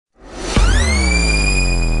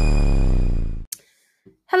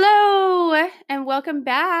welcome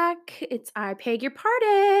back. It's I Beg Your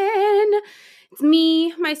Pardon. It's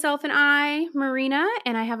me, myself, and I, Marina,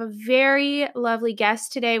 and I have a very lovely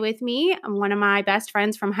guest today with me. One of my best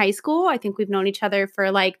friends from high school. I think we've known each other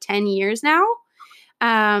for like 10 years now.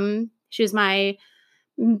 She was my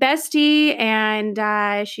bestie,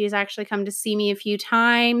 and she has actually come to see me a few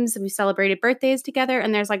times. We celebrated birthdays together,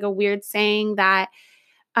 and there's like a weird saying that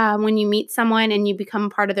when you meet someone and you become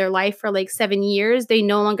part of their life for like 7 years, they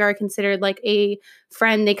no longer are considered like a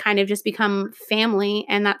friend. They kind of just become family.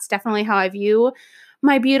 And that's definitely how I view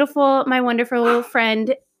my beautiful, my wonderful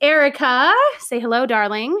friend, Erica. Say hello,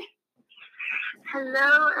 darling.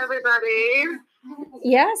 Hello, everybody.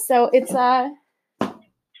 Yeah, so it's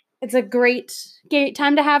a great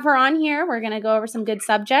time to have her on here. We're going to go over some good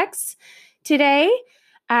subjects today.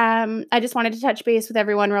 I just wanted to touch base with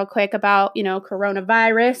everyone real quick about,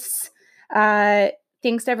 coronavirus.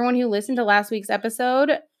 Thanks to everyone who listened to last week's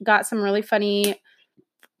episode. Got some really funny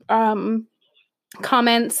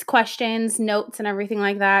comments, questions, notes, and everything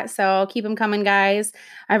like that. So keep them coming, guys.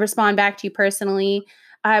 I respond back to you personally.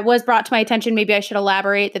 It was brought to my attention, maybe I should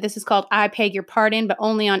elaborate, that this is called I Beg Your Pardon, but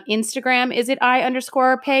only on Instagram. Is it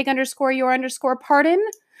I_Peg_your_pardon?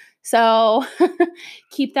 So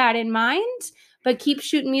keep that in mind. But keep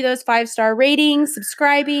shooting me those 5-star ratings,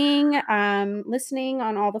 subscribing, listening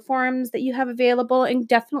on all the forums that you have available, and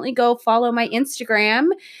definitely go follow my Instagram.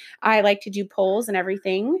 I like to do polls and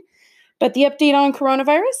everything. But the update on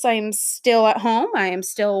coronavirus, I am still at home. I am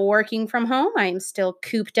still working from home. I am still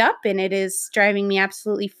cooped up, and it is driving me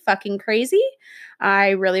absolutely fucking crazy. I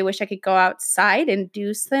really wish I could go outside and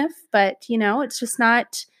do stuff, but, it's just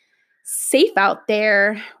not safe out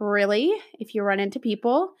there, really, if you run into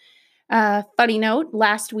people. Funny note,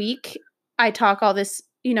 last week, I talk all this,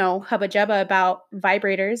 hubba jubba about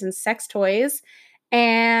vibrators and sex toys,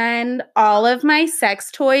 and all of my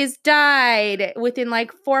sex toys died within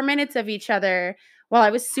like 4 minutes of each other while I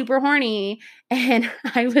was super horny. And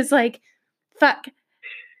I was like, fuck,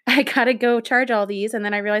 I gotta go charge all these. And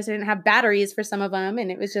then I realized I didn't have batteries for some of them,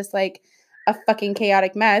 and it was just like a fucking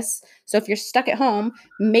chaotic mess. So if you're stuck at home,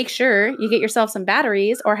 make sure you get yourself some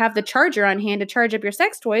batteries or have the charger on hand to charge up your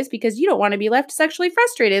sex toys, because you don't want to be left sexually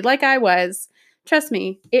frustrated like I was. Trust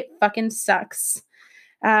me, it fucking sucks.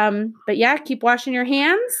 But yeah, keep washing your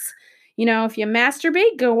hands. If you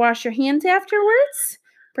masturbate, go wash your hands afterwards.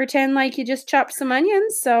 Pretend like you just chopped some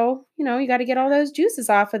onions. So, you got to get all those juices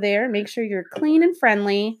off of there. Make sure you're clean and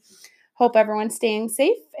friendly. Hope everyone's staying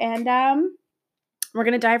safe. And we're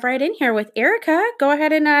going to dive right in here with Erica. Go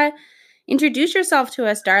ahead and introduce yourself to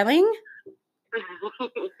us, darling.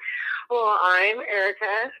 Well, I'm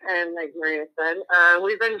Erica, and like Maria said,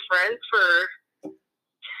 we've been friends for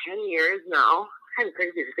 10 years now. Kind of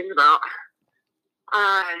crazy to think about.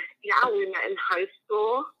 We met in high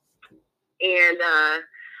school, and I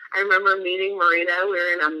remember meeting Marina. We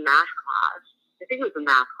were in a math class. I think it was a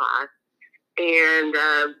math class. And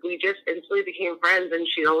we just instantly became friends, and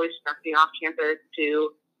she'd always stuck me off campus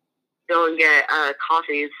to go and get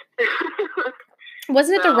coffees.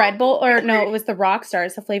 Wasn't it the Red Bull? Or no, it was the Rock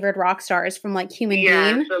Stars, the flavored Rock Stars from like Human Bean.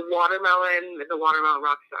 Yeah, the watermelon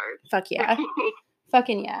Rock Stars. Fuck yeah.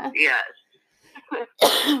 Fucking yeah. Yes.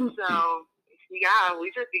 So, yeah,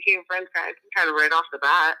 we just became friends kind of right off the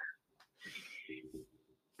bat.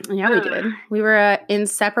 Yeah, we did. We were an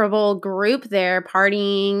inseparable group there,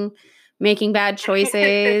 partying, making bad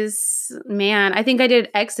choices. Man, I think I did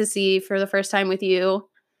ecstasy for the first time with you.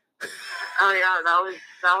 Oh yeah, that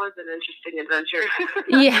was an interesting adventure.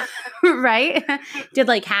 Yeah, right? Did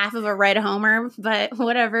like half of a red Homer, but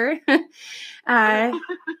whatever. Yeah,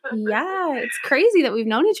 it's crazy that we've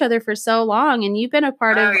known each other for so long, and you've been a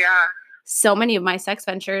part of so many of my sex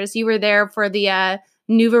ventures. You were there for the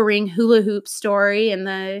NuvaRing hula hoop story and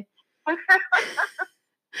the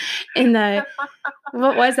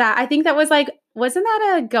what was that? I think that was like, wasn't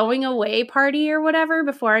that a going away party or whatever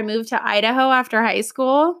before I moved to Idaho after high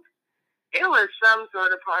school? It was some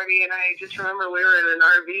sort of party, and I just remember we were in an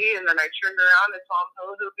RV, and then I turned around and saw him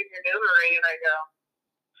hula hooping your NuvaRing, and I go,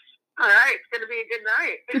 all right, it's going to be a good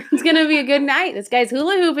night. It's going to be a good night. This guy's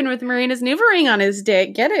hula hooping with Marina's NuvaRing on his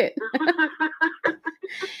dick. Get it?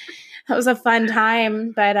 That was a fun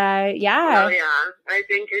time, but yeah. Oh, yeah. I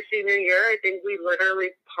think your senior year, I think we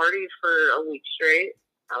literally partied for a week straight.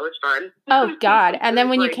 That was fun. Oh, God. And then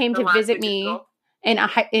when you came to visit me in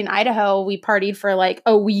Idaho, we partied for like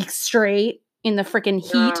a week straight in the freaking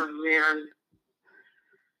heat. Oh, man.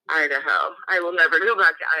 Idaho. I will never go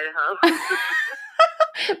back to Idaho.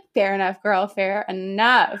 Fair enough, girl. Fair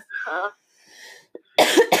enough.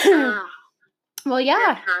 Well,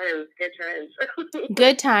 yeah. Good times.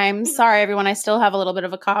 Good times. Sorry, everyone. I still have a little bit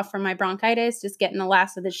of a cough from my bronchitis, just getting the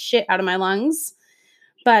last of the shit out of my lungs.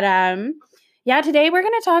 But yeah, today we're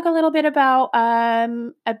going to talk a little bit about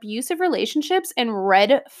abusive relationships and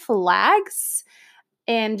red flags.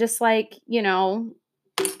 And just like,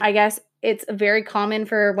 I guess it's very common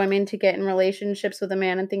for women to get in relationships with a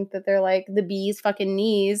man and think that they're like the bee's fucking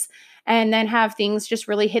knees and then have things just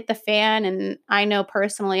really hit the fan. And I know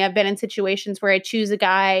personally, I've been in situations where I choose a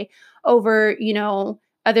guy over,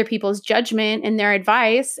 other people's judgment and their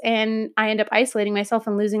advice. And I end up isolating myself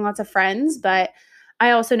and losing lots of friends. But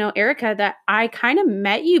I also know, Erica, that I kind of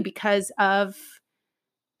met you because of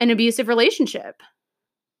an abusive relationship.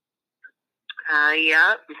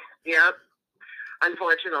 Yep.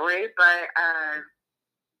 Unfortunately, but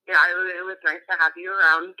yeah, it was nice to have you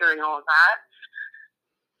around during all of that.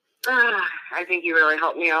 I think you really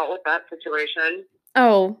helped me out with that situation.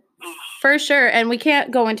 Oh, for sure. And we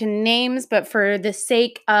can't go into names, but for the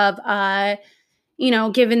sake of,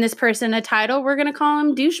 giving this person a title, we're going to call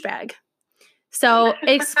him douchebag. So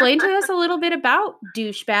explain to us a little bit about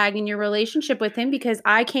douchebag and your relationship with him, because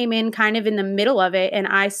I came in kind of in the middle of it and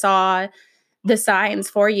I saw the signs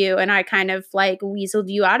for you and I kind of like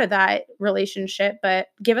weaseled you out of that relationship. But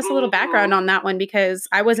give us a little background on that one, because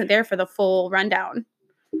I wasn't there for the full rundown.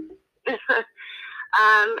 So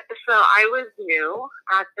I was new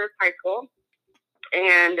at this high school,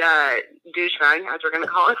 and douchebag, as we're going to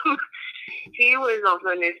call him, he was also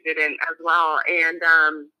a new student as well. And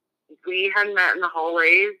we had met in the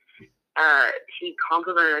hallways. He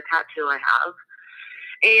complimented a tattoo I have.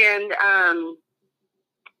 And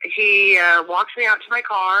he walks me out to my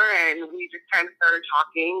car, and we just kind of started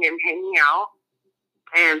talking and hanging out.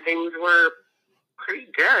 And things were pretty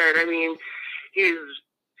good. I mean, he was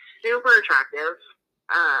super attractive.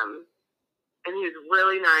 And he was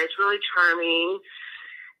really nice, really charming.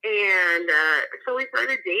 And so we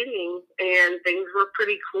started dating, and things were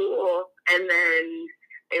pretty cool. And then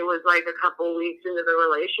it was like a couple weeks into the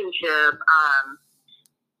relationship,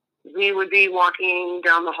 we would be walking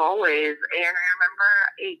down the hallways, and I remember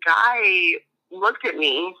a guy looked at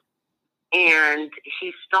me, and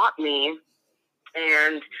he stopped me,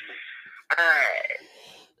 and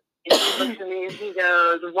he looks at me and he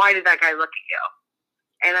goes, "Why did that guy look at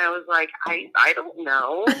you?" And I was like, I don't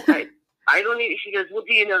know. I don't need. He goes, "Well,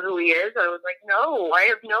 do you know who he is?" I was like, "No, I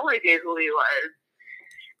have no idea who he was."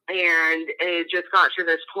 And it just got to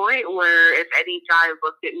this point where if any guy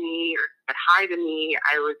looked at me or said hi to me,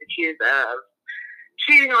 I was accused of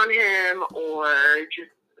cheating on him or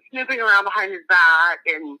just snooping around behind his back.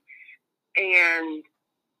 And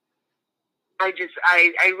I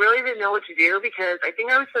really didn't know what to do, because I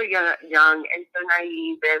think I was so young and so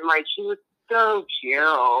naive, and like, he was so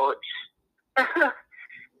cute.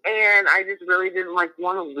 And I just really didn't like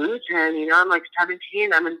want to lose him. I'm like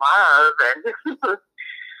 17, I'm in love.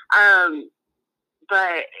 And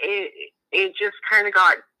but it just kind of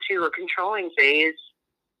got to a controlling phase.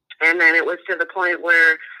 And then it was to the point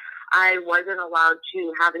where I wasn't allowed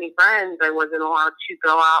to have any friends. I wasn't allowed to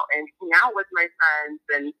go out and hang out with my friends.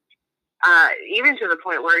 And even to the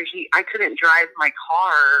point where I couldn't drive my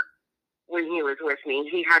car when he was with me.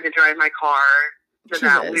 He had to drive my car so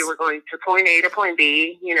that we were going to point A to point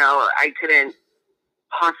B. I couldn't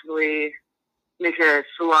possibly make a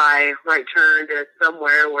sly right turn to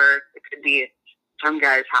somewhere where it could be some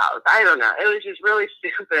guy's house. I don't know. It was just really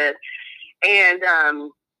stupid. And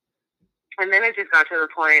then it just got to the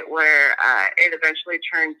point where it eventually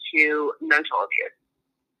turned to mental abuse.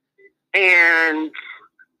 And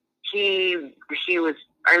he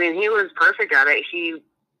was perfect at it. He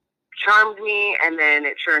charmed me, and then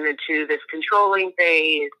it turned into this controlling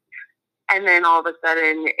phase. And then all of a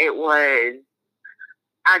sudden it was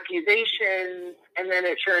accusations, and then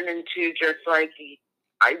it turned into just like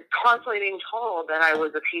I constantly being told that I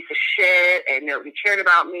was a piece of shit and nobody cared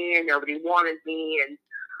about me and nobody wanted me, and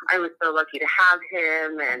I was so lucky to have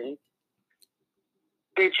him. And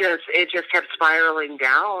it just kept spiraling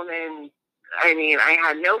down. And I mean, I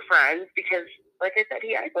had no friends because, like I said,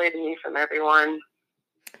 he isolated me from everyone.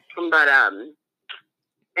 But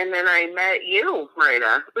and then I met you,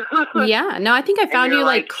 Marita. Yeah, no, I think I found you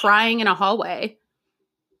like crying in a hallway.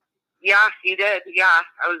 Yeah, you did. Yeah,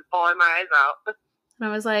 I was bawling my eyes out. And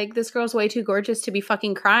I was like, this girl's way too gorgeous to be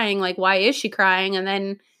fucking crying. Like, why is she crying? And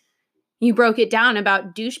then you broke it down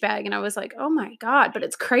about douchebag. And I was like, oh my God. But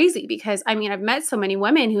it's crazy because, I mean, I've met so many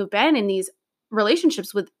women who've been in these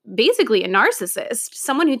relationships with basically a narcissist,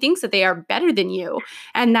 someone who thinks that they are better than you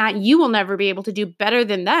and that you will never be able to do better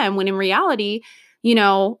than them, when in reality, you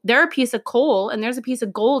know, they're a piece of coal and there's a piece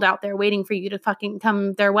of gold out there waiting for you to fucking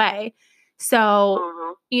come their way.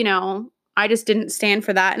 So, I just didn't stand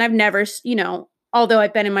for that. And I've never, although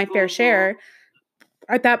I've been in my fair share,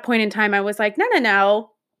 at that point in time, I was like,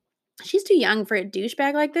 no. She's too young for a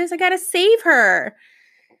douchebag like this. I got to save her.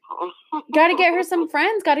 Got to get her some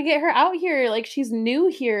friends. Got to get her out here. Like, she's new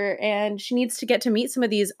here and she needs to get to meet some of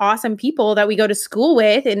these awesome people that we go to school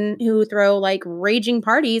with and who throw like raging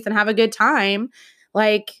parties and have a good time.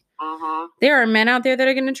 Like, there are men out there that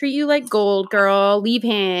are going to treat you like gold, girl. Leave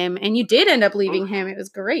him. And you did end up leaving him. It was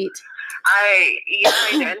great. I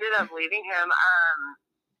ended up leaving him.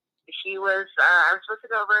 He was, I was supposed to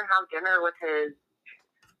go over and have dinner with his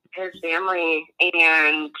family,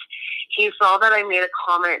 and he saw that I made a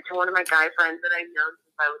comment to one of my guy friends that I've known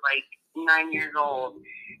since I was like 9 years old,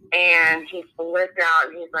 and he flipped out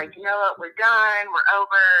and he's like, you know what, we're done, we're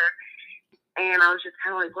over. And I was just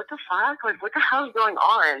kind of like, what the fuck? Like, what the hell is going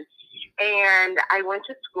on? And I went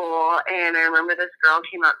to school, and I remember this girl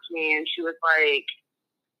came up to me and she was like,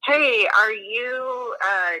 hey, are you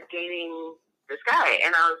dating this guy?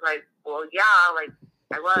 And I was like, well, yeah, like,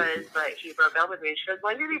 I was, but he broke up with me. And she goes,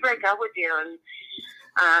 when did he break up with you? And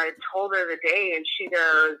I told her the day, and she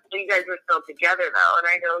goes, so you guys were still together, though? And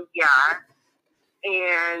I go, yeah.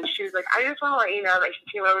 And she was like, I just want to let you know that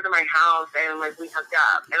he came over to my house, and, like, we hooked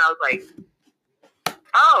up. And I was like,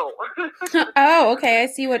 oh. Oh, okay. I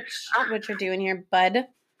see what you're doing here, bud. All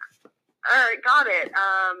right, got it.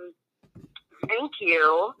 Thank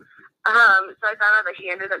you. So I found out that he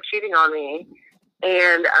ended up cheating on me.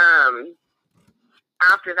 And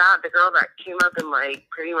after that, the girl that came up and, like,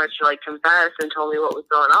 pretty much, like, confessed and told me what was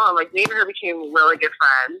going on, like, me and her became really good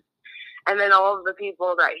friends. And then all of the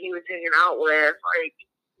people that he was hanging out with, like,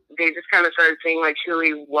 they just kind of started seeing, like, who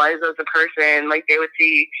he was as a person. Like, they would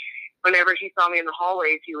see, whenever he saw me in the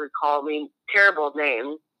hallways, he would call me terrible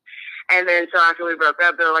names. And then, so after we broke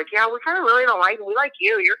up, they were like, yeah, we kind of really don't like him. We like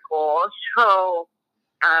you. You're cool. So,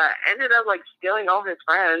 ended up, like, stealing all his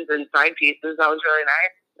friends and side pieces. That was really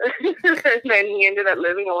nice. And then he ended up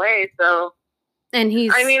moving away. So, and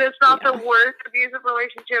I mean, it's not the worst abusive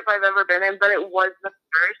relationship I've ever been in, but it was the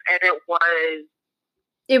first, and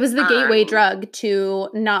it was the gateway drug to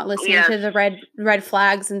not listening to the red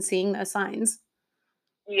flags and seeing those signs.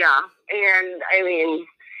 Yeah, and I mean,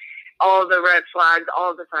 all the red flags,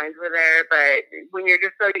 all the signs were there, but when you're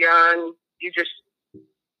just so young,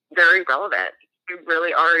 they're irrelevant. You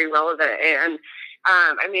really are irrelevant, and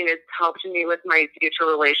I mean, it's helped me with my future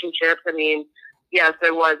relationships. I mean, yes,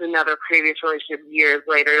 there was another previous relationship years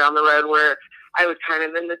later down the road where I was kind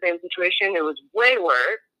of in the same situation. It was way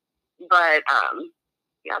worse. But,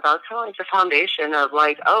 yeah, that was kind of like the foundation of,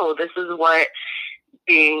 like, oh, this is what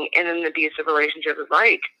being in an abusive relationship is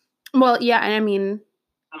like. Well, yeah, and I mean,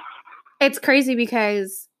 it's crazy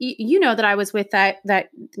because you know that I was with that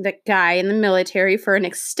guy in the military for an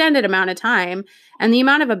extended amount of time, and the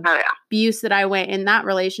amount of abuse that I went in that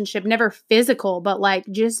relationship, never physical, but like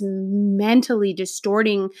just mentally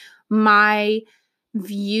distorting my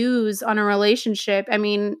views on a relationship. I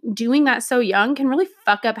mean, doing that so young can really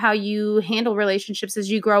fuck up how you handle relationships as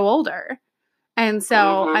you grow older. And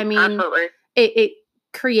so, I mean, it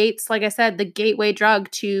creates, like I said, the gateway drug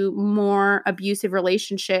to more abusive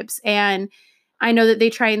relationships. And I know that they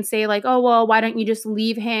try and say like, oh, well, why don't you just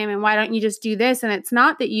leave him? And why don't you just do this? And it's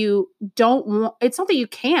not that you don't want, it's not that you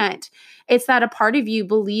can't. It's that a part of you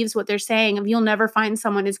believes what they're saying of you'll never find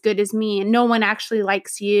someone as good as me and no one actually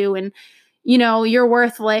likes you. And, you know, you're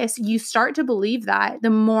worthless. You start to believe that the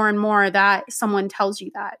more and more that someone tells you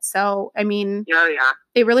that. So, I mean,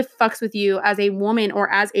 it really fucks with you as a woman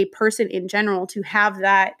or as a person in general to have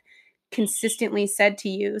that consistently said to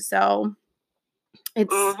you. So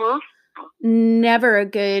it's never a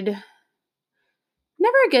good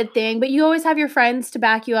thing, but you always have your friends to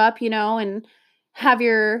back you up, you know, and have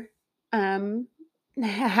your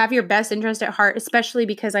best interest at heart, especially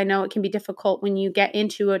because I know it can be difficult when you get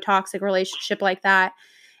into a toxic relationship like that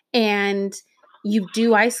and you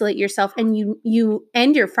do isolate yourself and you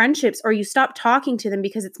end your friendships or you stop talking to them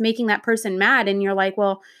because it's making that person mad. And you're like,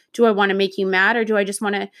 well, do I want to make you mad or do I just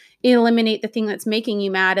want to eliminate the thing that's making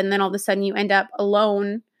you mad? And then all of a sudden you end up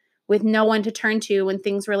alone with no one to turn to when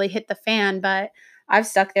things really hit the fan. But I've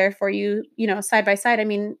stuck there for you, you know, side by side. I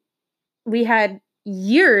mean, we had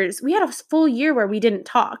a full year where we didn't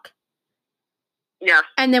talk. Yeah.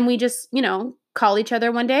 And then we just, you know, call each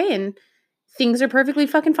other one day and things are perfectly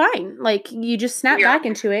fucking fine. Like you just snap back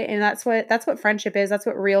into it. And that's what friendship is. That's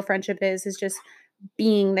what real friendship is just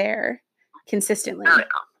being there consistently.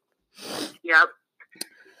 Yep.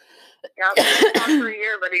 We talk for a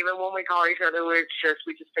year, but even when we call each other, we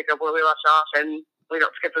just pick up where we left off and we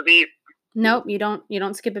don't skip a beat. Nope, you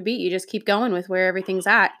don't skip a beat. You just keep going with where everything's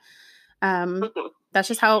at.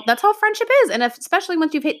 That's how friendship is. And especially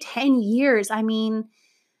once you've hit 10 years, I mean,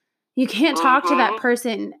 you can't talk to that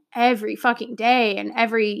person every fucking day and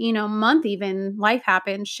every, month even. Life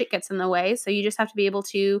happens, shit gets in the way. So you just have to be able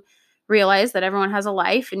to realize that everyone has a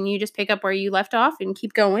life and you just pick up where you left off and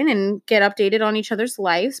keep going and get updated on each other's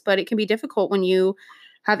lives. But it can be difficult when you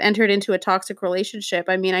have entered into a toxic relationship.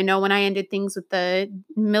 I mean, I know when I ended things with the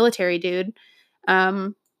military dude,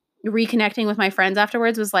 reconnecting with my friends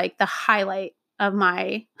afterwards was like the highlight of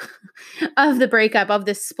my of the breakup, of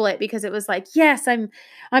this split, because it was like, yes, I'm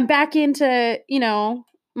back into,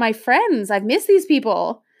 my friends. I've missed these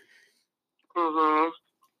people.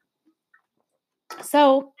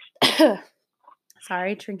 So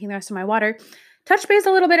sorry, drinking the rest of my water. Touch base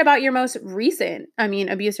a little bit about your most recent,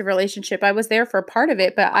 abusive relationship. I was there for part of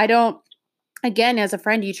it, but I don't, again, as a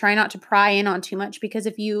friend, you try not to pry in on too much, because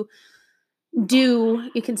if you do,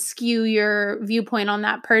 it can skew your viewpoint on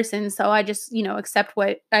that person. So I just, accept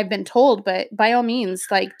what I've been told. But by all means,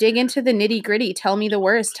 like, dig into the nitty gritty. Tell me the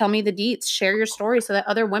worst. Tell me the deets. Share your story so that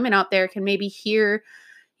other women out there can maybe hear,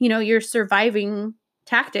 your surviving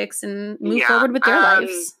tactics and move forward with their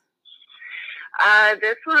lives.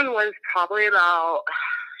 This one was probably about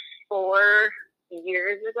 4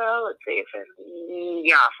 years ago. Let's see if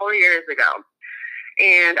 4 years ago.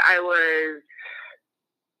 And I was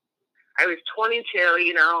 22,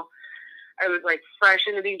 I was like fresh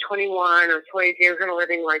into being 21. I was 22. I was kind of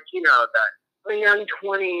living like, the young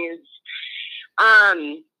 20s.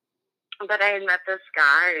 But I had met this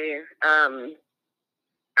guy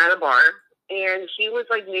at a bar, and he was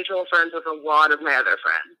like mutual friends with a lot of my other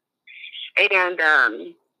friends. And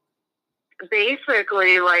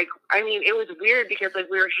basically, like, I mean, it was weird because like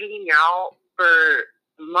we were hanging out for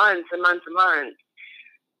months and months and months,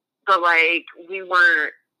 but like we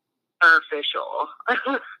weren't official.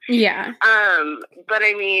 Yeah. But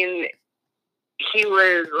I mean, he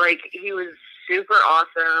was super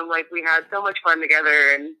awesome. Like, we had so much fun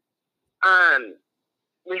together, and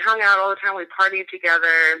we hung out all the time. We partied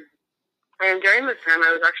together. And during this time,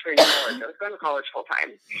 I was actually in college. I was going to college full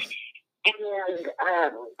time. And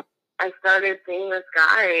I started seeing this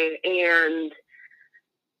guy, and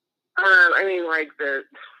I mean, like, the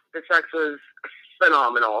sex was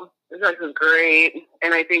phenomenal. The sex was great,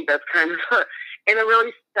 and I think that's kind of, in a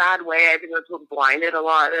really sad way, I think that's what blinded a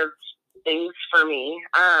lot of things for me.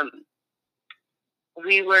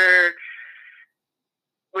 We were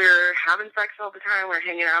having sex all the time, we were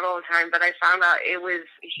hanging out all the time, but I found out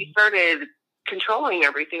he started controlling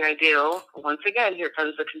everything I do. Once again, here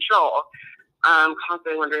comes the control.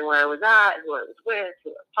 Constantly wondering where I was at, who I was with,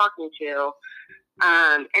 who I was talking to.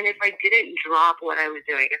 And if I didn't drop what I was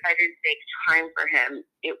doing, if I didn't make time for him,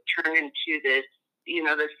 it turned into this,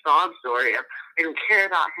 this sob story of, I don't care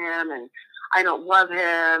about him, and I don't love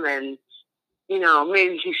him, and,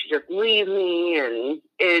 maybe he should just leave me. And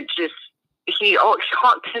he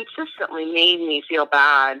consistently made me feel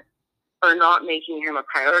bad for not making him a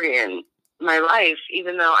priority in my life,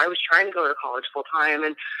 even though I was trying to go to college full time,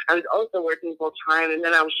 and I was also working full time, and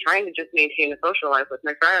then I was trying to just maintain a social life with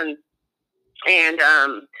my friends. And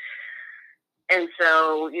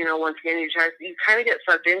so, once again, you kind of get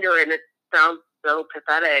sucked into it, and it sounds so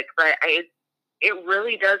pathetic, but it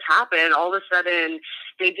really does happen. All of a sudden,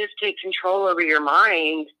 they just take control over your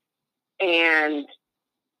mind, and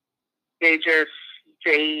they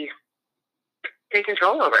take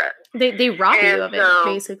control over it. They rob you of it,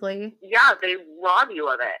 basically. Yeah, they rob you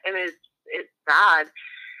of it, and it's bad.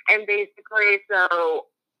 And basically, so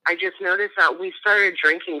I just noticed that we started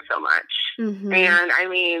drinking so much. Mm-hmm. And I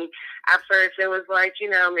mean, at first it was like,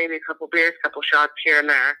 maybe a couple beers, couple shots here and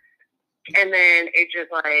there. And then it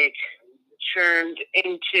just like turned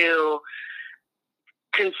into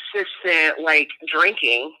consistent like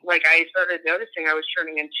drinking. Like, I started noticing I was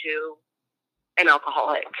turning into an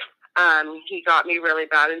alcoholic. He got me really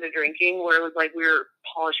bad into drinking, where it was like we were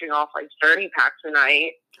polishing off like 30 packs a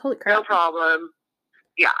night. Holy crap. No problem.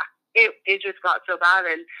 Yeah. It just got so bad,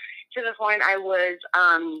 and to the point I was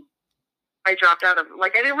I dropped out of,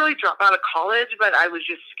 like, I didn't really drop out of college, but I was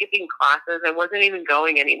just skipping classes. I wasn't even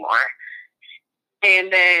going anymore.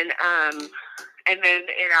 And then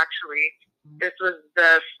it actually, this was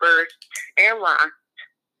the first and last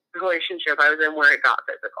relationship I was in where it got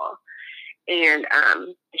physical. And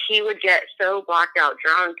he would get so blacked out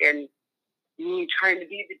drunk, and me trying to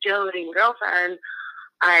be the doting girlfriend,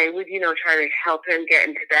 I would, try to help him get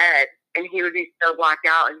into bed, and he would be so blacked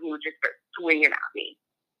out, and he would just start swinging at me.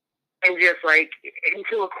 And just like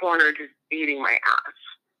into a corner, just beating my ass.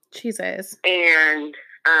 Jesus. And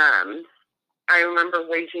I remember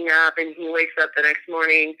waking up, and he wakes up the next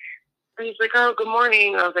morning And he's like, oh, good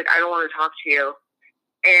morning. I was like, I don't want to talk to you.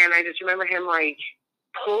 And I just remember him, like,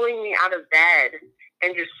 pulling me out of bed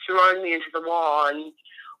and just throwing me into the wall. And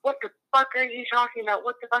what the fuck are you talking about?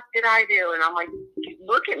 What the fuck did I do? And I'm like,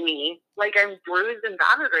 look at me. Like, I'm bruised and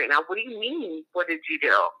battered right now. What do you mean? What did you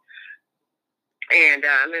do? And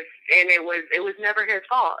it was never his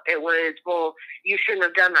fault. It was, well, you shouldn't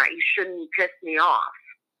have done that. You shouldn't piss me off.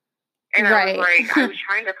 And I was like, I was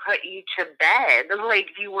trying to put you to bed. Like,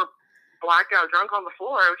 you were blacked out drunk on the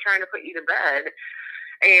floor. I was trying to put you to bed.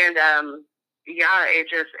 And, yeah,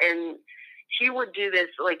 and he would do this,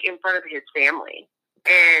 like, in front of his family.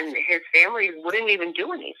 And his family wouldn't even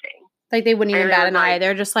do anything. Like, they wouldn't even bat an eye.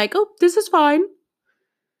 They're just like, oh, this is fine.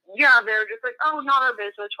 Yeah, they're just like, oh, not our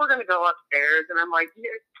business. We're going to go upstairs. And I'm like,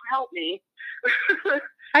 help me.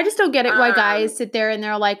 I just don't get it why guys sit there and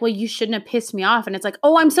they're like, well, you shouldn't have pissed me off. And it's like,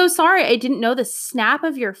 oh, I'm so sorry. I didn't know the snap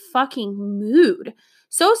of your fucking mood.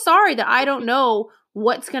 So sorry that I don't know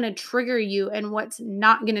what's going to trigger you and what's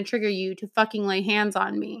not going to trigger you to fucking lay hands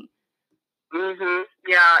on me. Mm-hmm.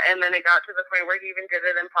 Yeah, and then it got to the point where he even did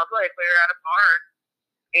it in public. We were at a bar,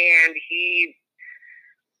 and he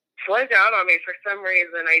flagged out on me for some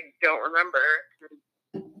reason. I don't remember.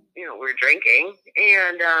 You know, we were drinking,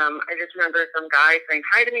 and I just remember some guy saying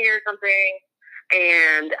hi to me or something,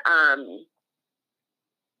 and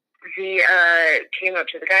he came up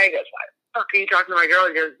to the guy and goes, why the fuck are you talking to my girl?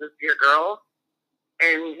 He goes, this is your girl?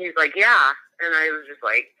 And he's like, yeah. And I was just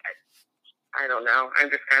like, I don't know.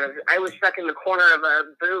 I was stuck in the corner of a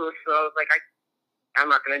booth, so I was like, I'm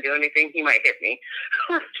not going to do anything. He might hit me.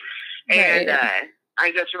 And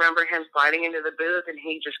I just remember him sliding into the booth, and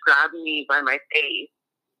he just grabbed me by my face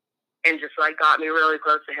and just, like, got me really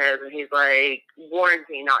close to his, and he's like, warned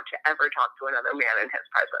me not to ever talk to another man in his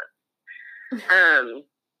presence.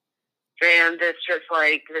 And this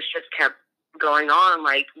just kept going on,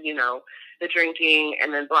 like, you know, the drinking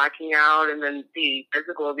and then blacking out and then the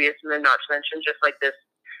physical abuse, and then not to mention just, like, this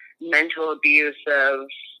mental abuse of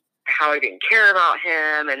how I didn't care about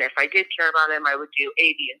him, and if I did care about him, I would do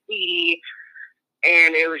A, B, and C,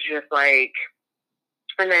 and it was just, like,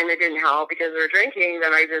 and then it didn't help because we were drinking,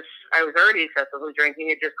 then I was already excessively drinking,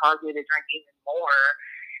 it just caused me to drink even more,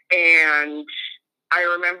 and I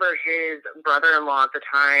remember his brother-in-law at the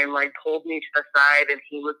time, like, pulled me to the side, and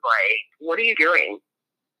he was like, what are you doing?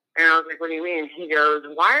 And I was like, what do you mean? He goes,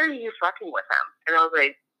 why are you fucking with him? And I was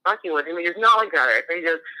like, fucking with him? He goes, not like that. So he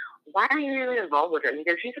goes, why are you even involved with him? He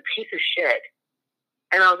goes, he's a piece of shit.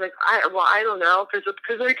 And I was like, I don't know,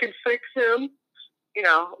 because I can fix him. You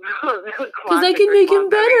know, because I can make him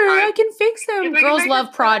better. I can fix him. Girls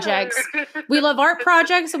love projects. We love art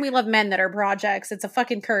projects, and we love men that are projects. It's a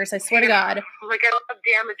fucking curse. I swear to God. Like, I love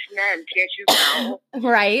damaged men. Can't you know?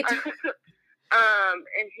 Right. And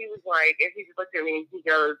he was like, and he just looked at me and he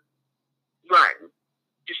goes, run.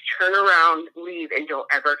 Just turn around, leave, and don't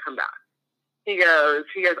ever come back. He goes,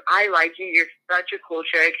 I like you. You're such a cool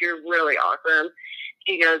chick. You're really awesome.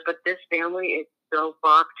 He goes, but this family is so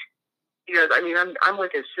fucked. He goes, I mean, I'm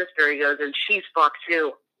with his sister. He goes, and she's fucked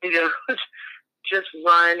too. He goes, just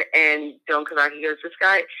run and don't come back. He goes, this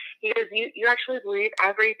guy, he goes, you actually believe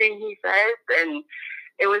everything he says? And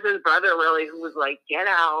it was his brother, really, who was like, get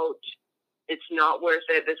out. It's not worth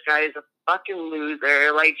it. This guy is a fucking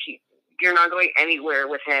loser. Like, you're not going anywhere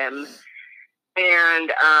with him.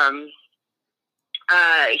 And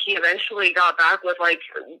he eventually got back with, like,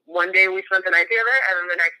 one day we spent the night together, and then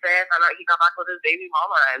the next day I found out he got back with his baby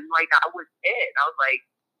mama, and, like, that was it. I was like,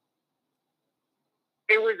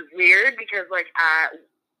 it was weird because, like,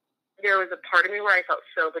 there was a part of me where I felt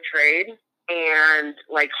so betrayed and,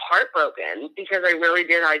 like, heartbroken because I really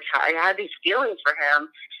did. I had these feelings for him,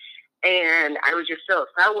 and I was just so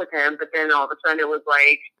upset with him, but then all of a sudden it was,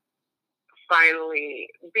 like, finally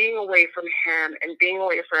being away from him and being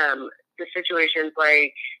away from the situations,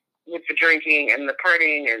 like, with the drinking and the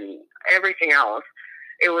partying and everything else,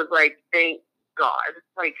 it was like, thank God.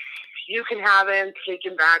 Like, you can have him, take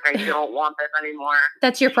him back. I don't want this anymore.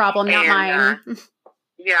 That's your problem, not mine.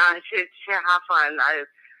 Yeah, to have fun.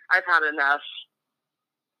 I've had enough.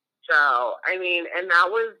 So, I mean, and that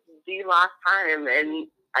was the last time, and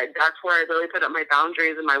that's where I really put up my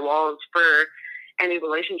boundaries and my walls for any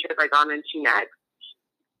relationship I got into next.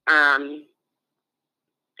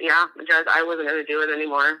 Yeah, because I wasn't going to do it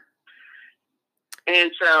anymore.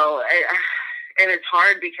 And so, and it's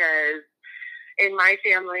hard because in my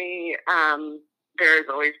family, there's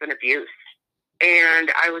always been abuse.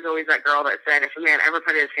 And I was always that girl that said, if a man ever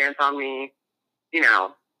put his hands on me, you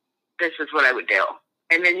know, this is what I would do.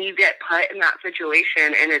 And then you get put in that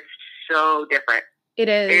situation, and it's so different. It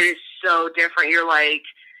is. It is so different. You're like,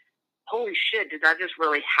 holy shit, did that just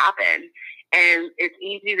really happen? And it's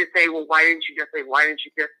easy to say, well, why didn't you just say, why didn't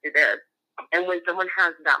you just do this? And when someone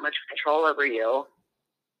has that much control over you,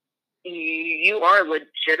 you are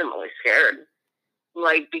legitimately scared.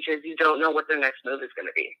 Like, because you don't know what their next move is going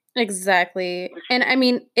to be. Exactly. And I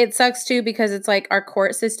mean, it sucks too because it's like our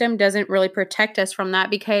court system doesn't really protect us from that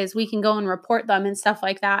because we can go and report them and stuff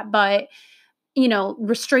like that. But, you know,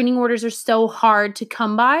 restraining orders are so hard to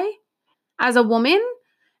come by as a woman.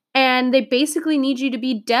 And they basically need you to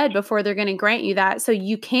be dead before they're going to grant you that. So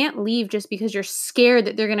you can't leave just because you're scared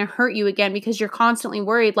that they're going to hurt you again because you're constantly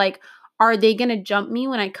worried, like, are they going to jump me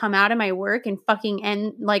when I come out of my work and fucking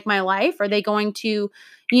end like my life? Are they going to,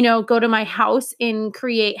 you know, go to my house and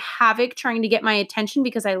create havoc trying to get my attention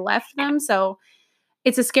because I left them? So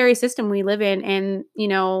it's a scary system we live in. And, you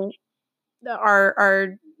know,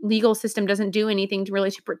 our legal system doesn't do anything to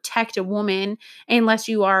really to protect a woman unless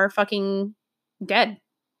you are fucking dead.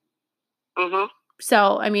 Mm-hmm.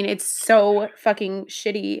 So, I mean, it's so fucking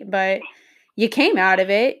shitty, but you came out of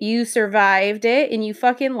it, you survived it, and you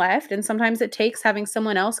fucking left. And sometimes it takes having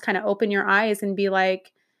someone else kind of open your eyes and be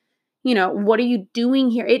like, you know, what are you doing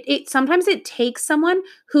here? Sometimes it takes someone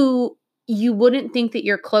who you wouldn't think that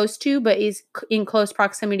you're close to, but is in close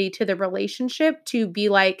proximity to the relationship to be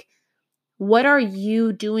like, what are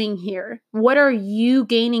you doing here? What are you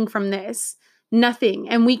gaining from this? Nothing.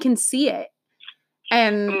 And we can see it.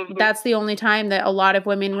 And that's the only time that a lot of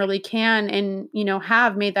women really can and, you know,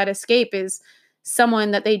 have made that escape is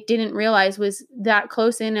someone that they didn't realize was that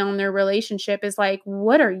close in on their relationship is like,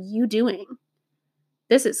 what are you doing?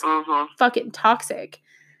 This is fucking toxic.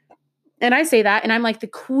 And I say that and I'm like the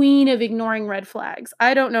queen of ignoring red flags.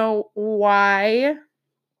 I don't know why.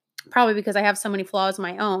 Probably because I have so many flaws of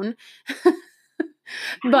my own.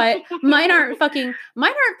 But mine aren't fucking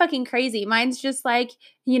crazy. Mine's just like,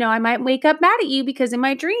 you know, I might wake up mad at you because in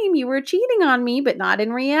my dream you were cheating on me, but not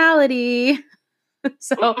in reality.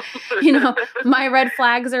 So, you know, my red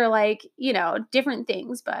flags are like, you know, different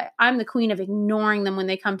things, but I'm the queen of ignoring them when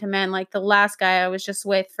they come to men. Like the last guy I was just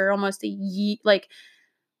with for almost a year,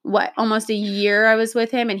 almost a year I was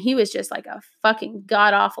with him, and he was just like a fucking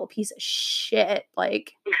god awful piece of shit.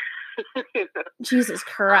 Like, Jesus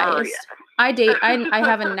Christ. Oh, yeah. I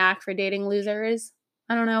have a knack for dating losers.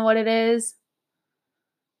 I don't know what it is.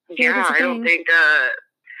 Yeah, I don't think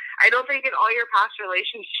in all your past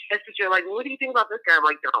relationships you're like, what do you think about this guy? I'm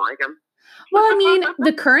like, don't like him. Well, I mean,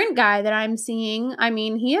 the current guy that I'm seeing, I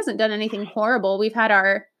mean, he hasn't done anything horrible. We've had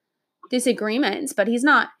our disagreements, but he's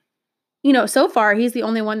not, you know, so far he's the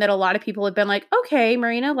only one that a lot of people have been like, okay,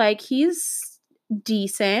 Marina, like he's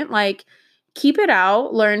decent, like keep it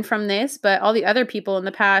out, learn from this. But all the other people in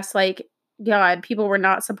the past, like, God, people were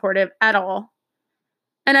not supportive at all.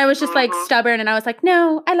 And I was just like stubborn and I was like,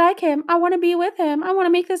 no, I like him. I want to be with him. I want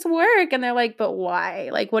to make this work. And they're like, but why?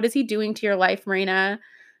 Like, what is he doing to your life, Marina?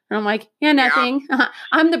 And I'm like, yeah, nothing. Yeah.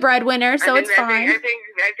 I'm the breadwinner, so it's fine. I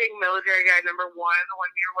think military guy number one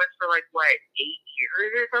year was for like, what, 8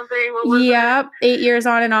 years or something? What was yep, 8 years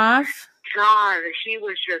on and off. God, she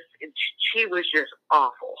was just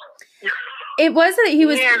awful. It wasn't he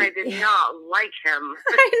was. Man, I did not like him.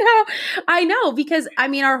 I know, because I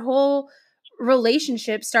mean, our whole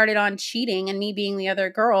relationship started on cheating and me being the other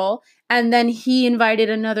girl, and then he invited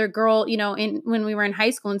another girl, you know, when we were in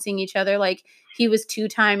high school and seeing each other, like he was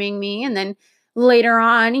 2-timing me, and then later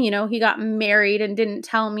on, you know, he got married and didn't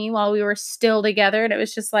tell me while we were still together, and it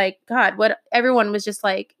was just like, God, what everyone was just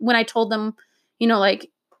like, when I told them, you know, like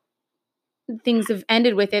things have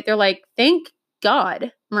ended with it, they're like, thank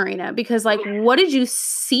God, Marina, because like, what did you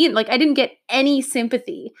see? Like, I didn't get any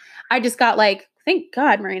sympathy. I just got like, thank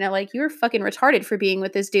God, Marina, like you were fucking retarded for being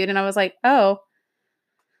with this dude. And I was like, oh,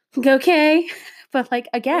 okay. But like,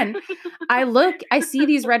 again, I see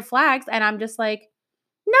these red flags and I'm just like,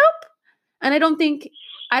 nope. And I don't think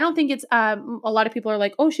it's, a lot of people are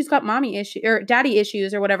like, oh, she's got mommy issues or daddy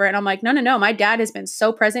issues or whatever. And I'm like, no. My dad has been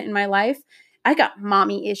so present in my life. I got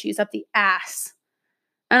mommy issues up the ass.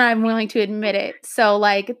 And I'm willing to admit it. So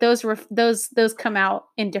like those come out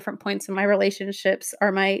in different points in my relationships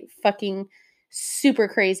are my fucking super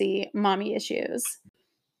crazy mommy issues.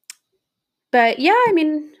 But yeah, I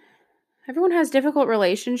mean, everyone has difficult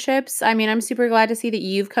relationships. I mean, I'm super glad to see that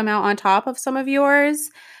you've come out on top of some of yours.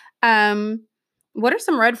 What are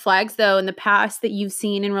some red flags though in the past that you've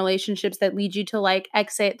seen in relationships that lead you to like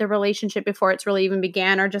exit the relationship before it's really even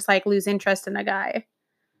began or just like lose interest in a guy?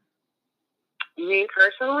 Me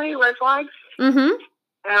personally, red flags?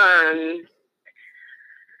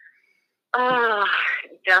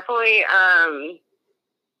 Definitely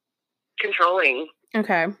controlling.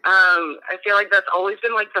 Okay. I feel like that's always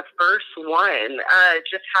been like the first one,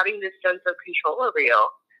 just having this sense of control over you.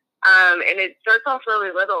 And it starts off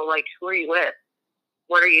really little, like, who are you with?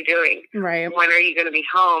 What are you doing? Right. When are you going to be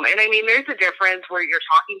home? And I mean, there's a difference where you're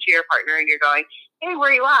talking to your partner and you're going, hey,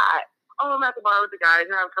 where are you at? Oh, I'm at the bar with the guys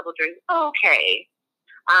and I have a couple drinks. Okay.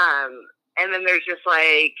 And then there's just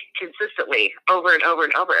like consistently over and over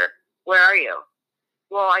and over. Where are you?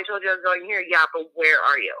 Well, I told you I was going here. Yeah, but where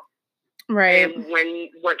are you? Right. And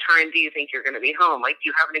what time do you think you're going to be home? Like, do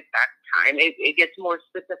you have an exact time? It gets more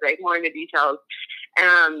specific, more into details.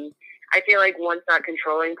 I feel like once that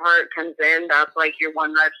controlling part comes in, that's like your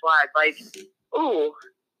one red flag. Like, ooh,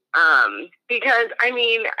 because I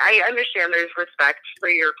mean, I understand there's respect for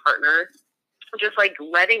your partner, just like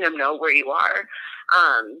letting them know where you are,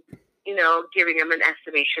 you know, giving them an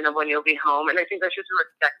estimation of when you'll be home. And I think that's just a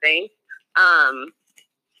respect thing.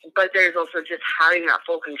 But there's also just having that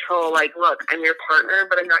full control. Like, look, I'm your partner,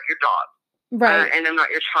 but I'm not your dog. Right. And I'm not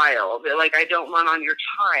your child. Like, I don't run on your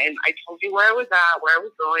time. I told you where I was at, where I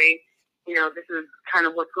was going. You know, this is kind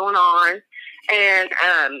of what's going on. And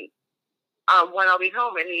when I'll be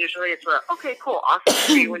home. And usually it's okay, cool, awesome,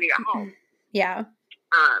 see you when you get home. Yeah.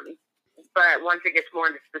 But once it gets more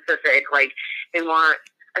into specific, like, they want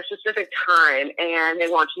a specific time and they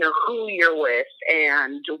want to know who you're with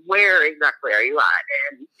and where exactly are you at.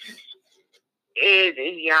 And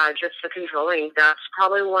just the controlling, that's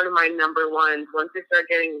probably one of my number ones. Once they start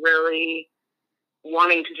getting really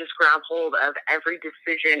wanting to just grab hold of every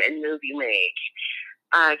decision and move you make,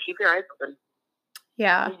 keep your eyes open.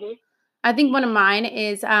 Yeah. Mm-hmm. I think one of mine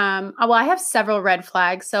is, well, I have several red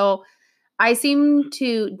flags. So I seem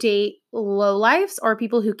to date lowlifes or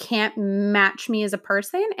people who can't match me as a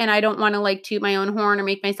person. And I don't want to like toot my own horn or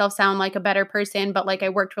make myself sound like a better person, but like I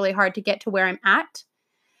worked really hard to get to where I'm at.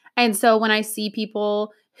 And so when I see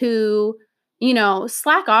people who, you know,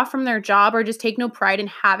 slack off from their job or just take no pride in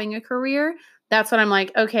having a career, that's when I'm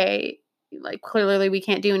like, okay, like clearly we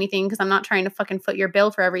can't do anything because I'm not trying to fucking foot your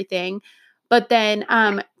bill for everything. But then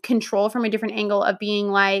control from a different angle of being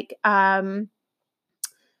like, turn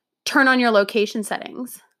on your location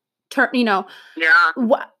settings.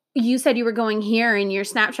 What you said you were going here and your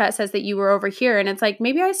Snapchat says that you were over here. And it's like,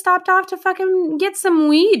 maybe I stopped off to fucking get some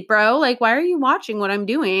weed, bro. Like, why are you watching what I'm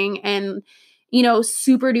doing? And, you know,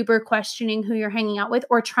 super duper questioning who you're hanging out with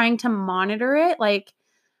or trying to monitor it. Like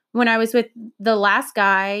when I was with the last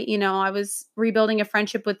guy, you know, I was rebuilding a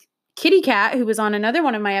friendship with Kitty Cat, who was on another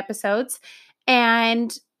one of my episodes.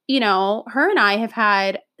 And, you know, her and I have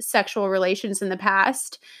had sexual relations in the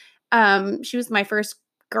past. She was my first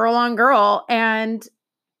girl on girl. And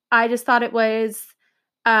I just thought it was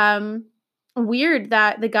weird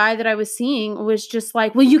that the guy that I was seeing was just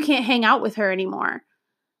like, well, you can't hang out with her anymore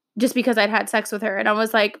just because I'd had sex with her. And I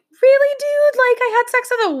was like, really, dude? Like, I had sex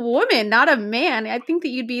with a woman, not a man. I think that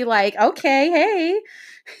you'd be like, okay, hey,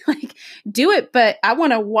 like, do it, but I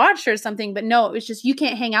want to watch or something. But no, it was just, you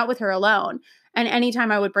can't hang out with her alone. And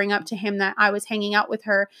anytime I would bring up to him that I was hanging out with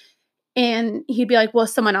her, and he'd be like, well,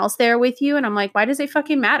 is someone else there with you? And I'm like, why does it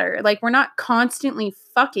fucking matter? Like, we're not constantly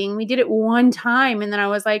fucking. We did it one time. And then I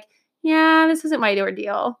was like, yeah, this isn't my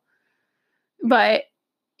ordeal. But,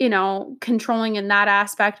 you know, controlling in that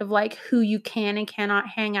aspect of like who you can and cannot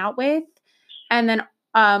hang out with. And then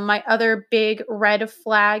my other big red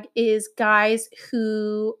flag is guys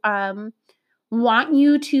who want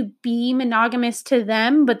you to be monogamous to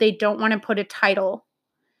them, but they don't want to put a title.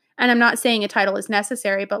 And I'm not saying a title is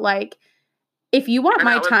necessary, but like, if you want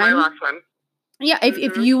my time, my last one. Yeah,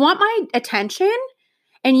 if you want my attention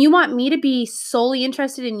and you want me to be solely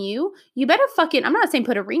interested in you, you better fucking, I'm not saying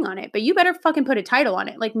put a ring on it, but you better fucking put a title on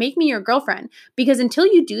it. Like, make me your girlfriend. Because until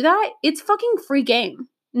you do that, it's fucking free game.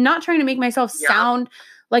 Not trying to make myself sound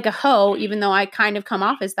like a hoe, even though I kind of come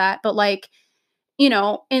off as that. But like, you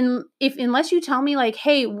know, unless you tell me like,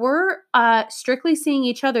 hey, we're strictly seeing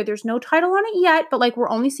each other, there's no title on it yet, but like we're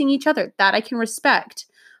only seeing each other, that I can respect.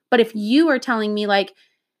 But if you are telling me like,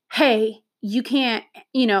 hey, you can't,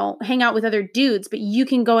 you know, hang out with other dudes, but you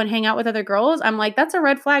can go and hang out with other girls, I'm like, that's a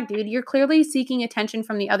red flag, dude. You're clearly seeking attention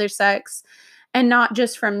from the other sex and not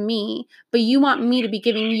just from me, but you want me to be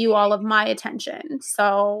giving you all of my attention.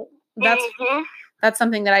 So that's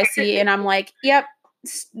something that I see and I'm like, yep.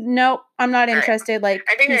 Nope, I'm not interested. Like,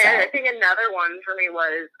 I think another one for me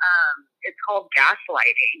was it's called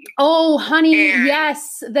gaslighting. Oh, honey,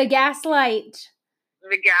 yes, the gaslight.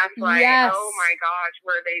 The gaslight. Yes. Oh my gosh,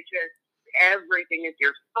 where they just everything is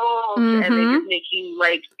your fault, and they just make you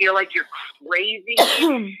like feel like you're crazy,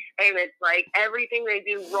 and it's like everything they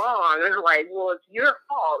do wrong. They're like, well, it's your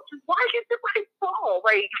fault. Just why is it my fault?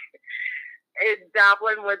 Like, that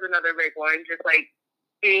one was another big one. Just like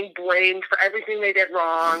being blamed for everything they did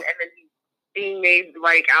wrong, and then being made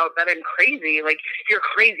like out that I'm crazy. Like, you're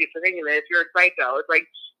crazy for thinking this. You're a psycho. It's like,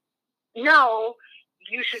 no,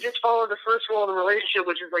 you should just follow the first rule of the relationship,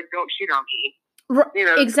 which is like, don't cheat on me. You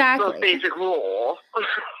know, exactly. Most basic rule.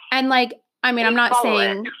 And like, I mean, I'm not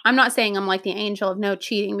saying I'm like the angel of no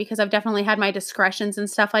cheating, because I've definitely had my discretions and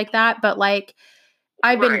stuff like that. But like,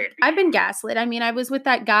 I've been gaslit. I mean, I was with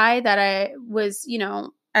that guy that I was, you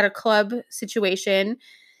know, at a club situation,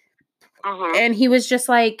 and he was just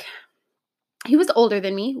like, he was older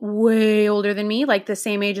than me, way older than me, like the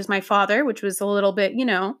same age as my father, which was a little bit, you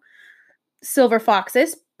know, silver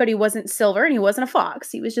foxes, but he wasn't silver and he wasn't a fox.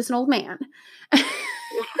 He was just an old man.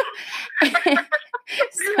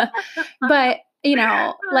 So, but, you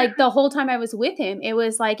know, like the whole time I was with him, it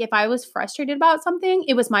was like, if I was frustrated about something,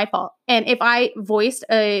 it was my fault. And if I voiced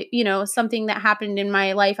you know, something that happened in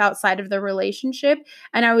my life outside of the relationship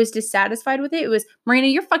and I was dissatisfied with it, it was, Marina,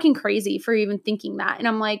 you're fucking crazy for even thinking that. And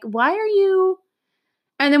I'm like, why are you?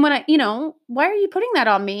 And then when you know, why are you putting that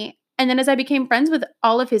on me? And then as I became friends with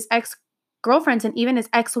all of his ex-girlfriends and even his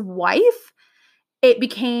ex-wife, it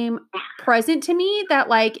became present to me that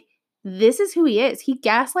like, this is who he is. He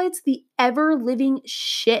gaslights the ever-living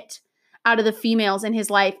shit out of the females in his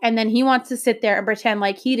life. And then he wants to sit there and pretend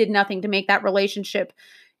like he did nothing to make that relationship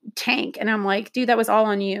tank. And I'm like, dude, that was all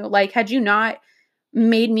on you. Like, had you not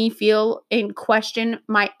made me feel and question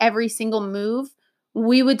my every single move,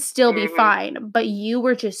 we would still be fine. But you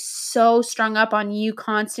were just so strung up on you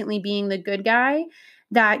constantly being the good guy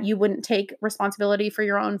that you wouldn't take responsibility for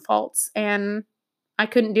your own faults. And I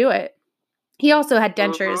couldn't do it. He also had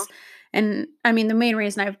dentures. And I mean, the main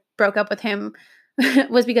reason I broke up with him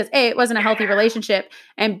was because A, it wasn't a healthy relationship.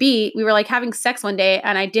 And B, we were like having sex one day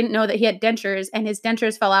and I didn't know that he had dentures and his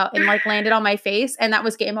dentures fell out and like landed on my face. And that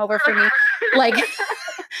was game over for me. Like,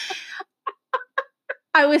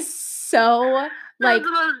 I was so like, that's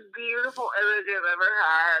the most beautiful image I've ever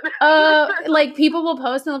had. Like people will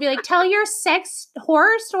post and they'll be like, tell your sex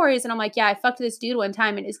horror stories. And I'm like, yeah, I fucked this dude one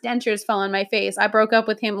time and his dentures fell on my face. I broke up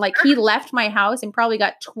with him. Like, he left my house and probably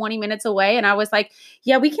got 20 minutes away. And I was like,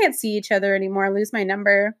 yeah, we can't see each other anymore. I lose my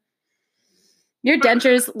number. Your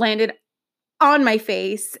dentures landed on my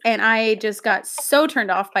face. And I just got so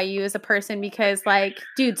turned off by you as a person because, like,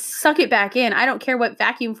 dude, suck it back in. I don't care what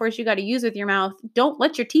vacuum force you got to use with your mouth. Don't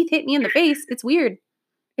let your teeth hit me in the face. It's weird.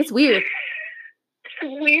 It's weird.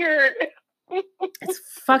 It's weird. It's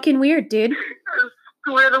fucking weird, dude.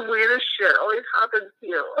 Where the weirdest shit always happens to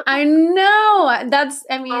you. I know. That's,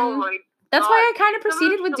 I mean, oh my that's God. why I kind of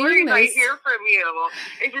proceeded with doing this. I hear from you.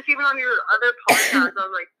 And just even on your other podcasts, I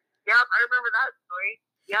was like, yep, I remember that story.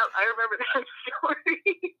 Yep, I remember that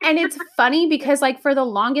story. And it's funny because, like, for the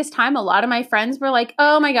longest time, a lot of my friends were like,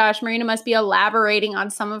 oh my gosh, Marina must be elaborating on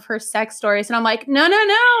some of her sex stories. And I'm like, no,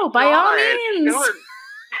 by all means.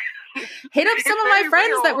 Hit up some of my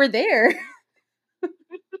friends that were there.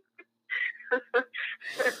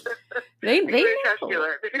 they know.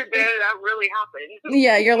 That really happened.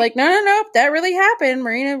 Yeah, you're like, no, that really happened.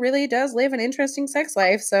 Marina really does live an interesting sex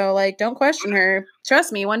life. So, like, don't question her.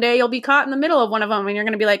 Trust me, one day you'll be caught in the middle of one of them and you're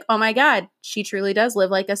going to be like, oh my God, she truly does live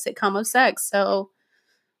like a sitcom of sex. So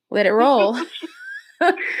let it roll.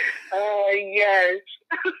 Yes.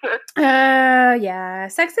 Yeah.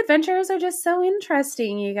 Sex adventures are just so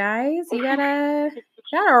interesting, you guys. You gotta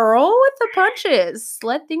roll with the punches.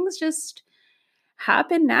 Let things just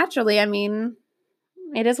happen naturally. I mean,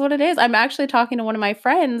 it is what it is. I'm actually talking to one of my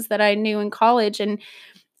friends that I knew in college and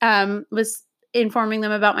was informing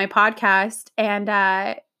them about my podcast. And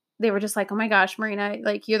they were just like, oh my gosh, Marina,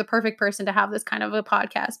 like, you're the perfect person to have this kind of a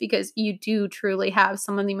podcast because you do truly have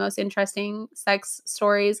some of the most interesting sex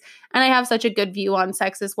stories. And I have such a good view on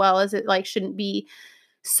sex as well, as it like shouldn't be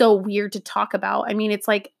so weird to talk about. I mean, it's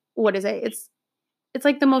like, what is it? It's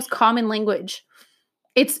like the most common language.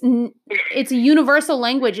 It's a universal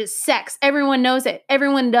language. It's sex. Everyone knows it.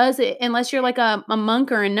 Everyone does it. Unless you're like a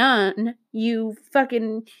monk or a nun, you fuck.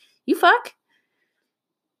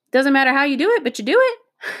 Doesn't matter how you do it, but you do it.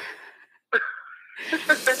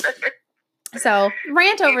 So,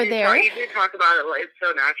 rant over there. You do talk about it like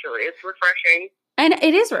so naturally. It's refreshing. And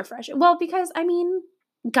it is refreshing. Well, because, I mean,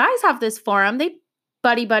 guys have this forum. They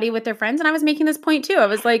buddy with their friends. And I was making this point too. I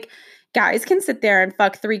was like, guys can sit there and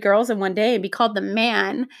fuck 3 girls in one day and be called the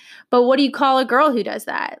man. But what do you call a girl who does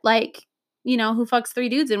that? Like, you know, who fucks 3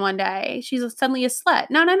 dudes in one day? She's suddenly a slut.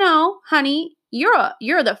 No, honey.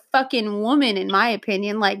 You're the fucking woman, in my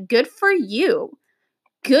opinion. Like, good for you.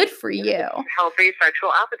 Good for you. Healthy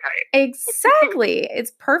sexual appetite. Exactly.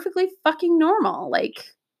 It's perfectly fucking normal.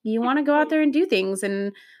 Like, you want to go out there and do things.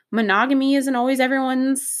 And monogamy isn't always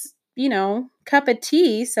everyone's, cup of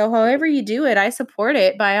tea. So however you do it, I support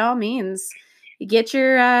it by all means. You get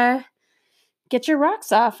your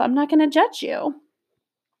rocks off. I'm not going to judge you.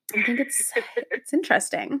 I think it's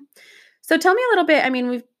interesting. So tell me a little bit. I mean,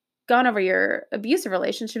 we've gone over your abusive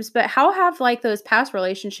relationships, but how have like those past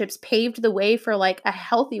relationships paved the way for like a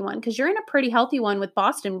healthy one? Because you're in a pretty healthy one with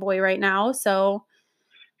Boston Boy right now. So,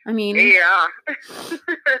 I mean, yeah.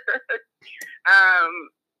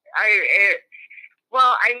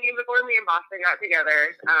 Before me and Boston got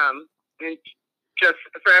together, and just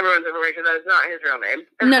for everyone's information, that is not his real name.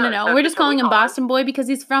 No. We're just calling him Boston Boy because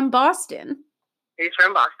he's from Boston. He's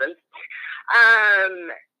from Boston.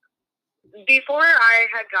 Before I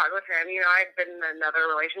had gotten with him, I'd been in another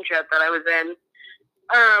relationship that I was in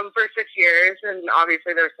for 6 years, and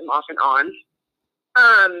obviously there was some off and on.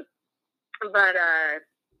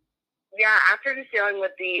 After just dealing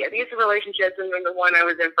with the abusive relationships and then the one I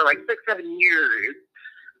was in for like 6-7 years,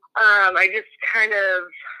 I just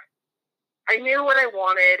I knew what I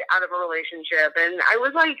wanted out of a relationship, and I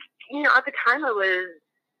was like, at the time I was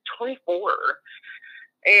 24,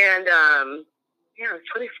 and I was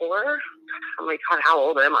 24. I'm like, God, how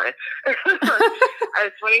old am I? I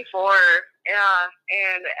was 24,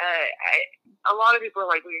 and a lot of people are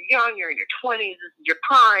like, when you're young, you're in your 20s, this is your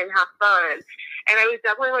prime, have fun. And I was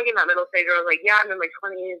definitely like in that middle stage where I was like, yeah, I'm in my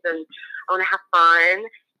 20s and I want to have fun.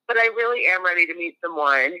 But I really am ready to meet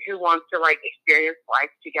someone who wants to like experience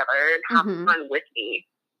life together and have fun with me.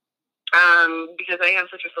 Because I am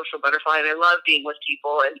such a social butterfly and I love being with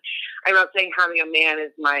people. And I'm not saying having a man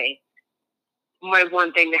is my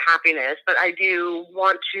one thing to happiness, but I do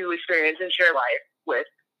want to experience and share life with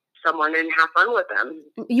someone and have fun with them.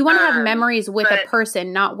 You want to have memories with a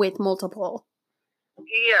person, not with multiple.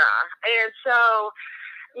 Yeah. And so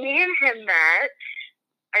me and him met,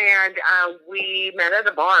 and we met at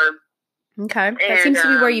a bar. Okay. That seems to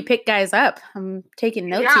be where you pick guys up. I'm taking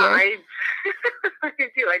notes here. I do.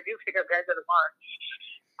 I do pick up guys at a bar.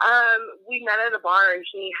 We met at a bar, and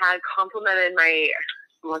he had complimented I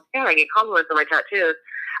get compliments on my tattoos.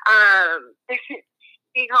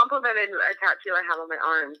 He complimented a tattoo I have on my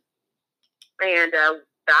arm. And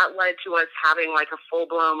that led to us having like a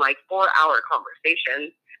full-blown 4-hour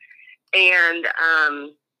conversation. And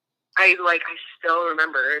I still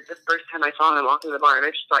remember the first time I saw him walking the bar, and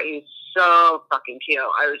I just thought he was so fucking cute.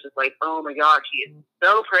 I was just like, oh my God, he is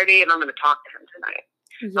so pretty, and I'm going to talk to him tonight.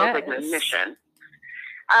 Yes. That was like my mission.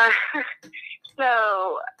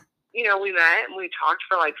 So, we met and we talked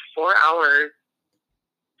for 4 hours.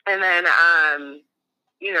 And then,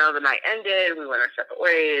 the night ended. We went our separate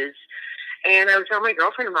ways. And I was telling my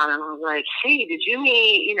girlfriend about him. I was like, hey, did you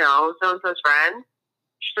meet, so-and-so's friend?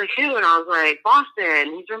 She's like, who? And I was like,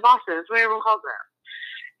 Boston. He's from Boston. That's what everyone calls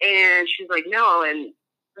him. And she's like, no. And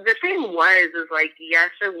the thing is yes,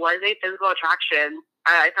 it was a physical attraction.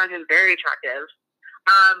 I found him very attractive.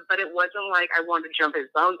 But it wasn't like I wanted to jump his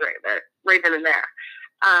bones right then and there.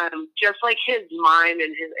 Just like his mind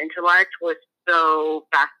and his intellect was so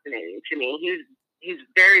fascinating to me. He's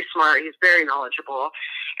very smart. He's very knowledgeable.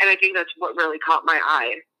 And I think that's what really caught my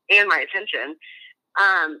eye and my attention.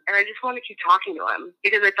 And I just wanted to keep talking to him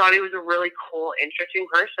because I thought he was a really cool, interesting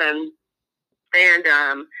person. And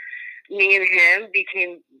me and him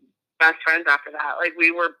became best friends after that.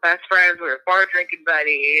 We were best friends. We were bar drinking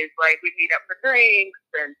buddies. We'd meet up for drinks.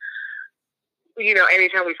 And,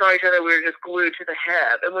 anytime we saw each other, we were just glued to the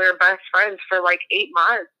hip. And we were best friends for 8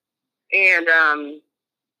 months. And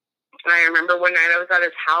I remember one night I was at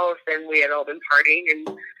his house and we had all been partying. And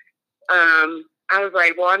I was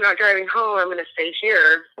like, well, I'm not driving home. I'm going to stay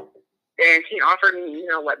here. And he offered me,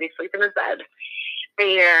 let me sleep in his bed.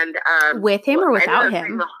 And with him or without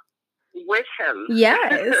him? With him.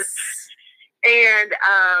 Yes. And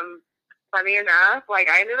funny enough, I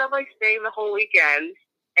ended up staying the whole weekend.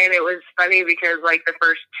 And it was funny because the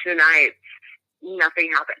first 2 nights,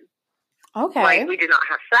 nothing happened. Okay. We did not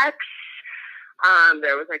have sex.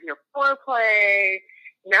 There was no foreplay,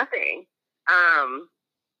 nothing.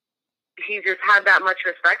 He just had that much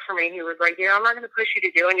respect for me. He was like, I'm not going to push you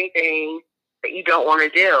to do anything that you don't want to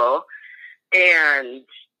do. And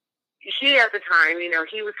he, at the time,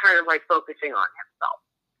 he was kind of focusing on himself.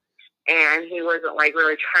 And he wasn't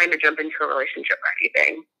really trying to jump into a relationship or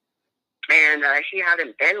anything. And he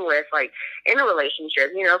hadn't been with in a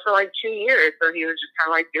relationship, for 2 years. So he was just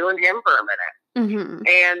kind of doing him for a minute. Mm-hmm.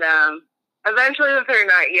 And eventually the third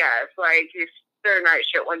night, yes, his third night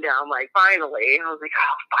shit went down. Finally, and I was like,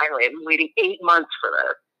 oh, finally, I've been waiting 8 months for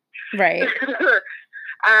this. Right. Just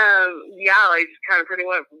kind of pretty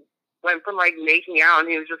went from making out, and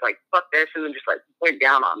he was just fuck this, and then just went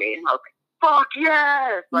down on me. And I was like, fuck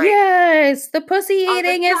yes. Like, yes, the pussy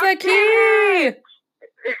eating is the key.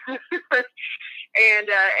 And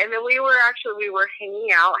then we were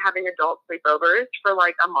hanging out having adult sleepovers for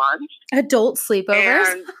like a month. Adult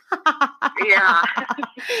sleepovers? And, yeah.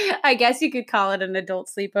 I guess you could call it an adult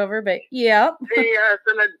sleepover, but yep. Yeah, it's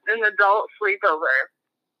an adult sleepover.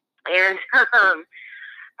 And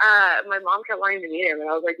my mom kept wanting to meet him, and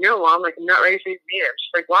I was like, no, Mom, like, I'm not ready for you to meet him.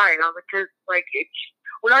 She's like, why? And I was like, because, like,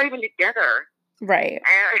 we're not even together. Right.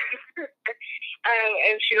 And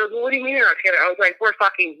she goes, well, what do you mean you're not together? I was like, we're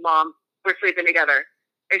fucking, Mom. We're sleeping together.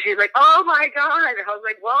 And she's like, oh my God. And I was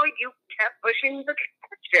like, well, you kept pushing the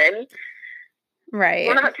question. Right.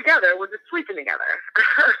 We're not together. We're just sleeping together.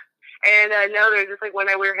 And no, there's just like one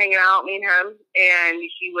night we were hanging out, me and him, and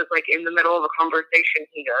he was like in the middle of a conversation.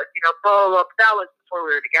 He goes, blah, blah, blah. That was before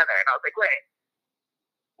we were together. And I was like, wait,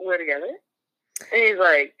 we're together? And he's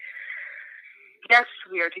like, yes,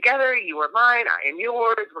 we are together. You are mine. I am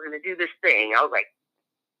yours. We're going to do this thing. I was like,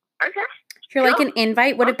 okay. You're like, an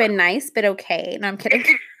invite would have been nice, but okay. No, I'm kidding.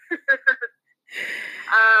 But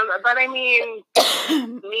I mean,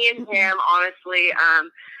 me and him, honestly,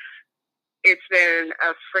 it's been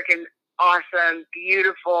a freaking awesome,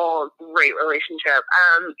 beautiful, great relationship.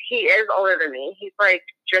 He is older than me. He's like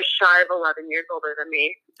just shy of 11 years older than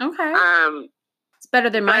me. Okay. It's better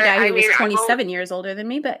than my guy who was 27 years older than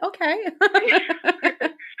me, but okay. I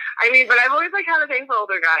mean, but I've always like had a thing for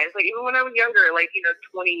older guys. Like even when I was younger, like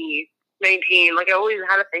 19, like I always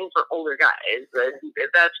had a thing for older guys. That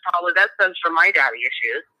stems from my daddy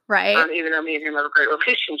issues, right? Even though me and him have a great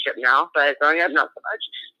relationship now, but growing up, not so much.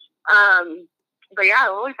 But yeah,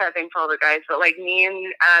 I've always had a thing for older guys. But like me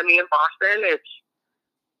and Boston,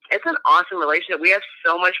 it's an awesome relationship. We have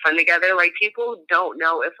so much fun together. Like people don't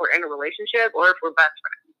know if we're in a relationship or if we're best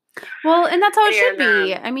friends. Well, and that's how it should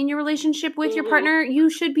be. I mean, your relationship with your partner,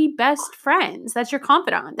 you should be best friends. That's your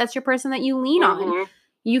confidant. That's your person that you lean on.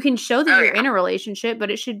 You can show that you're in a relationship,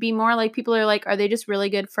 but it should be more like people are like, are they just really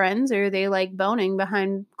good friends or are they like boning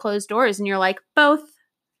behind closed doors? And you're like, both.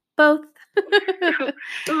 I'm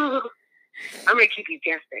gonna keep you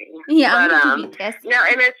guessing. Yeah, I'm gonna keep you guessing. No,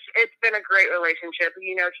 and it's been a great relationship.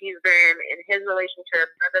 He's been in his relationship,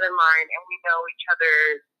 other than mine, and we know each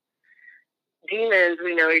other's demons.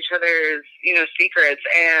 We know each other's secrets,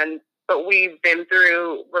 but we've been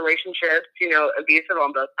through relationships, abusive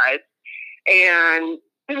on both sides, and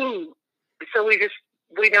so we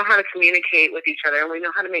know how to communicate with each other, and we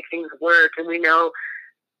know how to make things work, and we know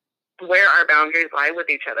where our boundaries lie with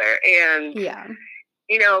each other. And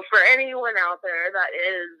for anyone out there that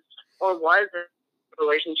is or was in a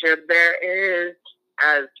relationship, there is,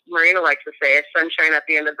 as Marina likes to say, a sunshine at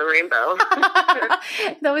the end of the rainbow.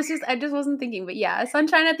 I just wasn't thinking, but yeah,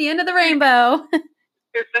 sunshine at the end of the rainbow.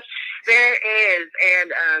 There is,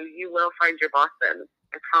 and you will find your Boston,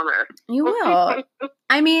 I promise. You will.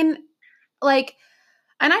 I mean, like,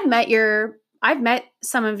 and I've met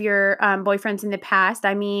some of your boyfriends in the past.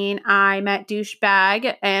 I mean, I met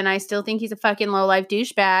Douchebag, and I still think he's a fucking low-life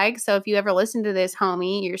douchebag. So if you ever listen to this,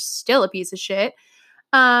 homie, you're still a piece of shit.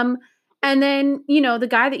 And then, the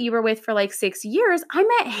guy that you were with for like 6 years, I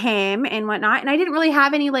met him and whatnot, and I didn't really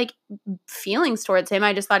have any like feelings towards him.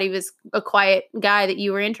 I just thought he was a quiet guy that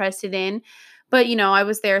you were interested in. But, I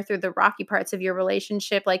was there through the rocky parts of your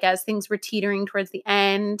relationship, like as things were teetering towards the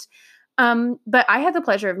end. But I had the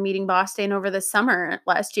pleasure of meeting Boston over the summer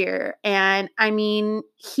last year. And I mean,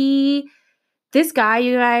 this guy,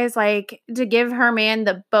 you guys, like, to give Herman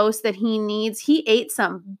the boast that he needs, he ate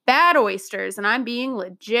some bad oysters, and I'm being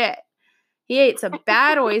legit. He ate some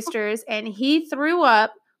bad oysters, and he threw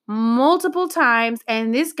up multiple times,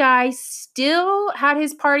 and this guy still had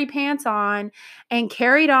his party pants on and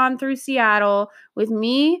carried on through Seattle with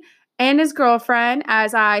me and his girlfriend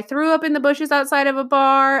as I threw up in the bushes outside of a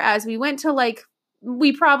bar, as we went to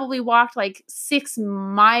we probably walked 6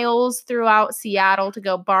 miles throughout Seattle to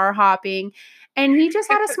go bar hopping. And he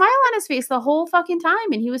just had a smile on his face the whole fucking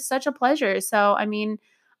time. And he was such a pleasure. So, I mean,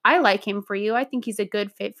 I like him for you. I think he's a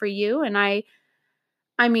good fit for you. And I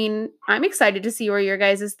mean, I'm excited to see where your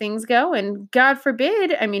guys' things go. And God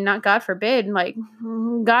forbid, not God forbid,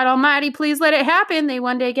 God Almighty, please let it happen. They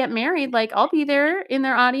one day get married. I'll be there in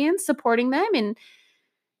their audience supporting them and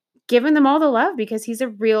giving them all the love because he's a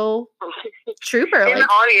real trooper. In the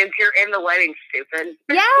audience, you're in the wedding, stupid.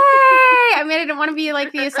 Yay! I didn't want to be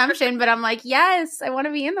the assumption, but I'm yes, I want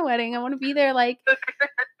to be in the wedding. I want to be there,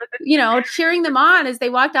 cheering them on as they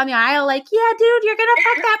walk down the aisle, yeah, dude, you're gonna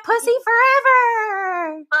fuck that pussy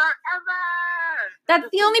forever. That's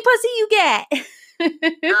the only pussy you get.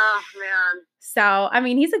 Oh, man. So,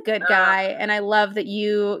 he's a good guy, and I love that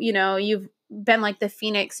you've been like the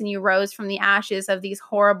phoenix and you rose from the ashes of these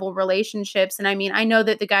horrible relationships. And I mean, I know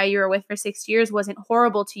that the guy you were with for 6 years wasn't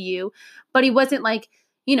horrible to you, but he wasn't like,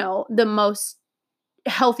 you know, the most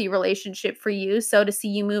healthy relationship for you. So to see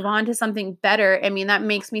you move on to something better, I mean, that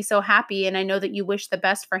makes me so happy. And I know that you wish the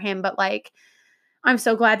best for him, but like, I'm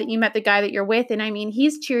so glad that you met the guy that you're with. And I mean,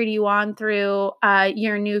 he's cheered you on through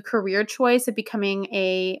your new career choice of becoming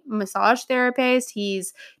a massage therapist.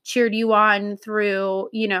 He's cheered you on through,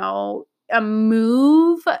 you know, a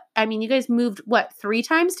move. I mean, you guys moved, what, 3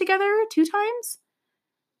 times together? 2 times?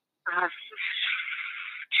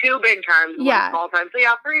 2 big times, 1 small time. So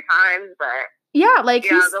yeah, 3 times, but yeah, like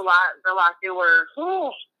yeah, the last 2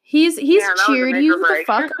 were. He's cheered you the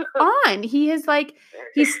fuck on. He is like,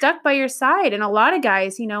 he's stuck by your side. And a lot of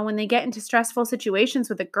guys, you know, when they get into stressful situations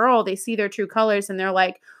with a girl, they see their true colors and they're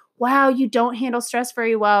like, wow, you don't handle stress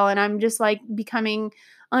very well. And I'm just like becoming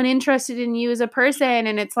uninterested in you as a person.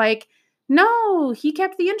 And it's like, no, he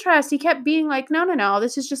kept the interest. He kept being like, no,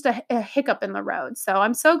 this is just a hiccup in the road. So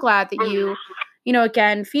I'm so glad that you know,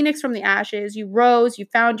 again, Phoenix from the ashes, you rose, you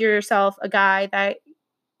found yourself a guy that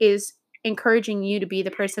is encouraging you to be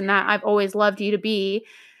the person that I've always loved you to be.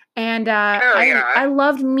 And I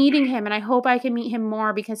loved meeting him, and I hope I can meet him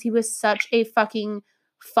more because he was such a fucking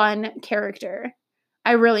fun character.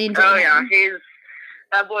 I really enjoyed him. Oh yeah,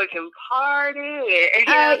 that boy can party.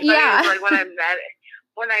 Yeah. Like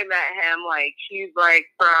when I met him, like he's like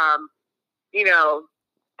from, you know,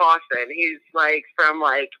 Boston. He's like from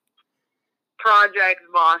like Project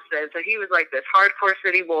Boston. So he was like this hardcore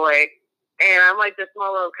city boy. And I'm like this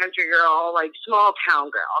small little country girl, like small town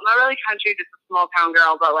girl. Not really country, just a small town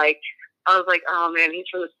girl. But like, I was like, oh man, he's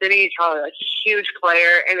from the city. He's probably like a huge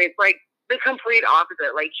player. And it's like the complete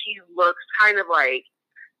opposite. Like he looks kind of like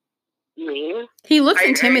mean. He looks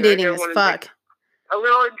intimidating as fuck. A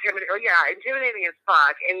little intimidating. Oh yeah, intimidating as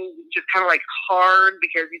fuck. And just kind of like hard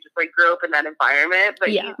because he just like grew up in that environment. But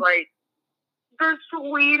he's like the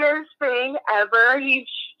sweetest thing ever. He's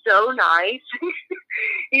so nice.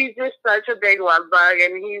 He's just such a big love bug,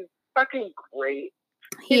 and he's fucking great.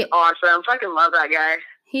 He's awesome. Fucking love that guy.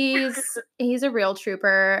 He's a real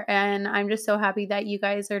trooper, and I'm just so happy that you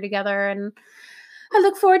guys are together. And I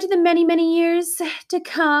look forward to the many, many years to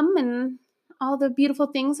come, and all the beautiful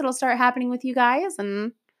things that'll start happening with you guys.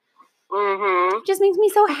 And it just makes me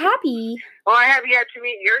so happy. Well, I have yet to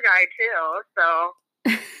meet your guy too, so.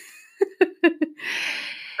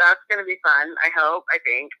 That's going to be fun. I hope. I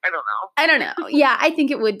think. I don't know. Yeah, I think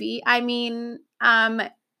it would be. I mean,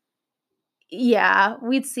 yeah,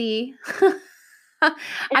 we'd see.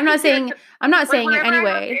 I'm not saying it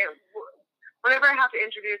anyway. Whenever I have to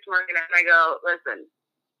introduce Marina and I go, listen,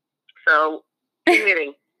 so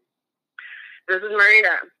meeting. This is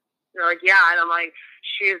Marina. They're like, yeah, and I'm like,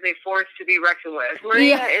 she is a force to be reckoned with.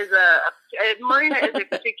 Marina is a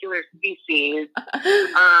particular species.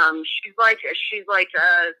 She's like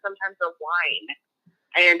sometimes a wine,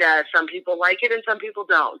 and some people like it and some people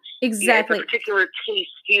don't. Exactly. It's a particular taste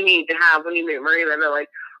you need to have when you meet Marina. They're like,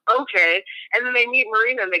 okay, and then they meet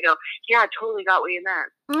Marina and they go, yeah, I totally got what you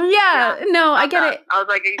meant. Yeah, no, I get it. I was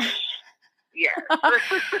like, yeah.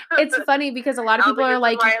 It's funny because a lot of people are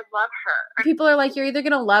like, I love her. People are like, you're either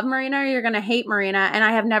going to love Marina or you're going to hate Marina. And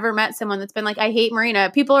I have never met someone that's been like, I hate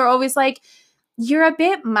Marina. People are always like, you're a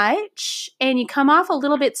bit much and you come off a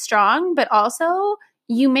little bit strong, but also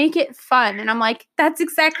you make it fun. And I'm like, that's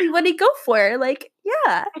exactly what I go for. Like,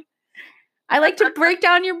 yeah. I like to break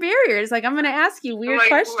down your barriers. Like, I'm going to ask you weird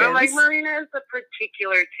questions. Like, Marina is a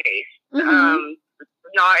particular taste.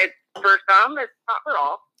 Not for some, it's not for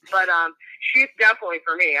all. But she's definitely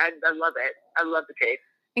for me. I love it. I love the taste.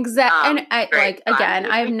 Exactly. And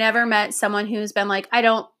I've never met someone who's been like, I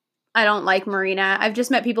don't like Marina. I've just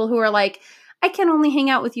met people who are like, I can only hang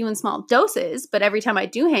out with you in small doses, but every time I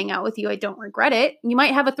do hang out with you, I don't regret it. You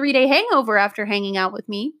might have a 3-day hangover after hanging out with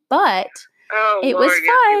me, but it was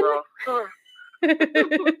fun.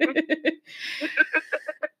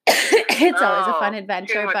 It's always a fun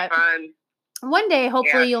adventure, but fun. One day,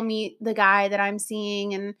 hopefully you'll meet the guy that I'm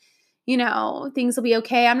seeing and, you know, things will be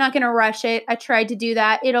okay. I'm not going to rush it. I tried to do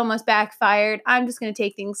that. It almost backfired. I'm just going to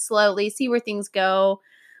take things slowly, see where things go.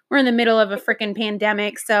 We're in the middle of a freaking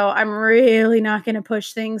pandemic, so I'm really not going to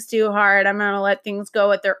push things too hard. I'm going to let things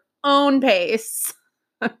go at their own pace.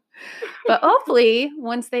 But hopefully,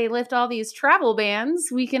 once they lift all these travel bans,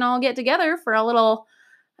 we can all get together for a little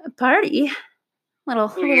party.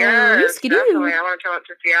 Yes, definitely. I want to come up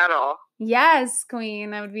to Seattle. Yes,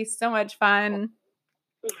 Queen. That would be so much fun.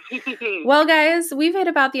 Well, guys, we've hit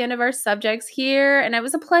about the end of our subjects here, and it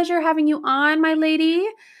was a pleasure having you on, my lady.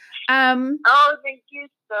 Oh, thank you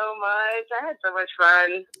so much. I had so much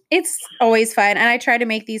fun. It's always fun. And I try to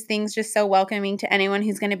make these things just so welcoming to anyone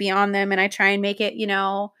who's going to be on them. And I try and make it,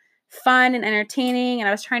 fun and entertaining. And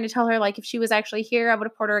I was trying to tell her, like, if she was actually here, I would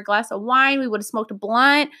have poured her a glass of wine. We would have smoked a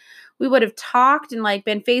blunt. We would have talked and like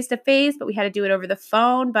been face to face, but we had to do it over the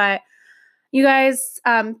phone. But you guys,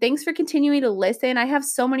 thanks for continuing to listen. I have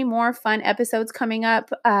so many more fun episodes coming up.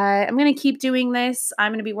 I'm going to keep doing this.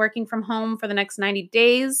 I'm going to be working from home for the next 90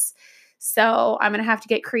 days. So I'm going to have to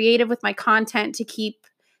get creative with my content to keep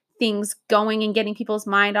things going and getting people's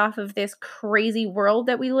mind off of this crazy world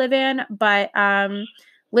that we live in. But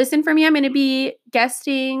listen for me. I'm going to be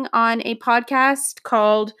guesting on a podcast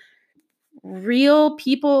called Real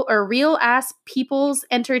People or Real Ass People's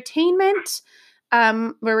Entertainment.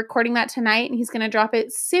 We're recording that tonight and he's going to drop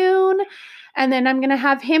it soon. And then I'm going to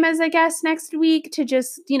have him as a guest next week to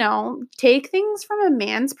just, take things from a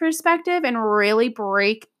man's perspective and really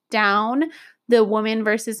break down the woman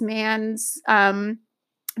versus man's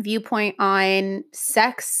viewpoint on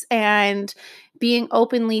sex and being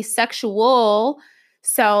openly sexual.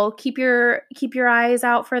 So keep your eyes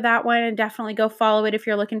out for that one and definitely go follow it if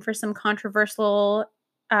you're looking for some controversial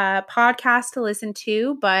podcast to listen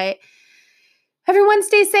to. But everyone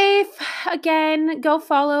stay safe. Again, go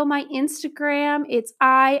follow my Instagram. It's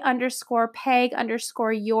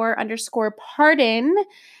I_Peg_your_pardon.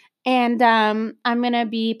 And I'm going to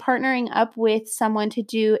be partnering up with someone to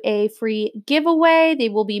do a free giveaway. They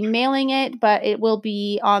will be mailing it, but it will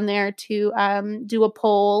be on there to do a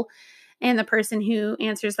poll. And the person who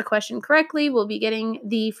answers the question correctly will be getting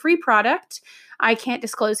the free product. I can't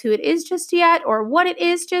disclose who it is just yet or what it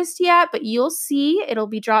is just yet, but you'll see. It'll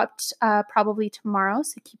be dropped probably tomorrow.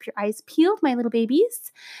 So keep your eyes peeled, my little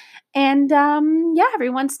babies. And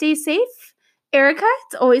everyone stay safe. Erica,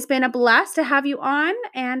 it's always been a blast to have you on,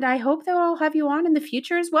 and I hope that I'll have you on in the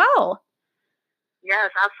future as well. Yes,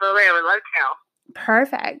 absolutely. I would love to.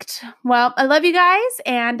 Perfect. Well, I love you guys,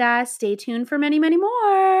 and stay tuned for many, many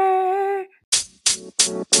more.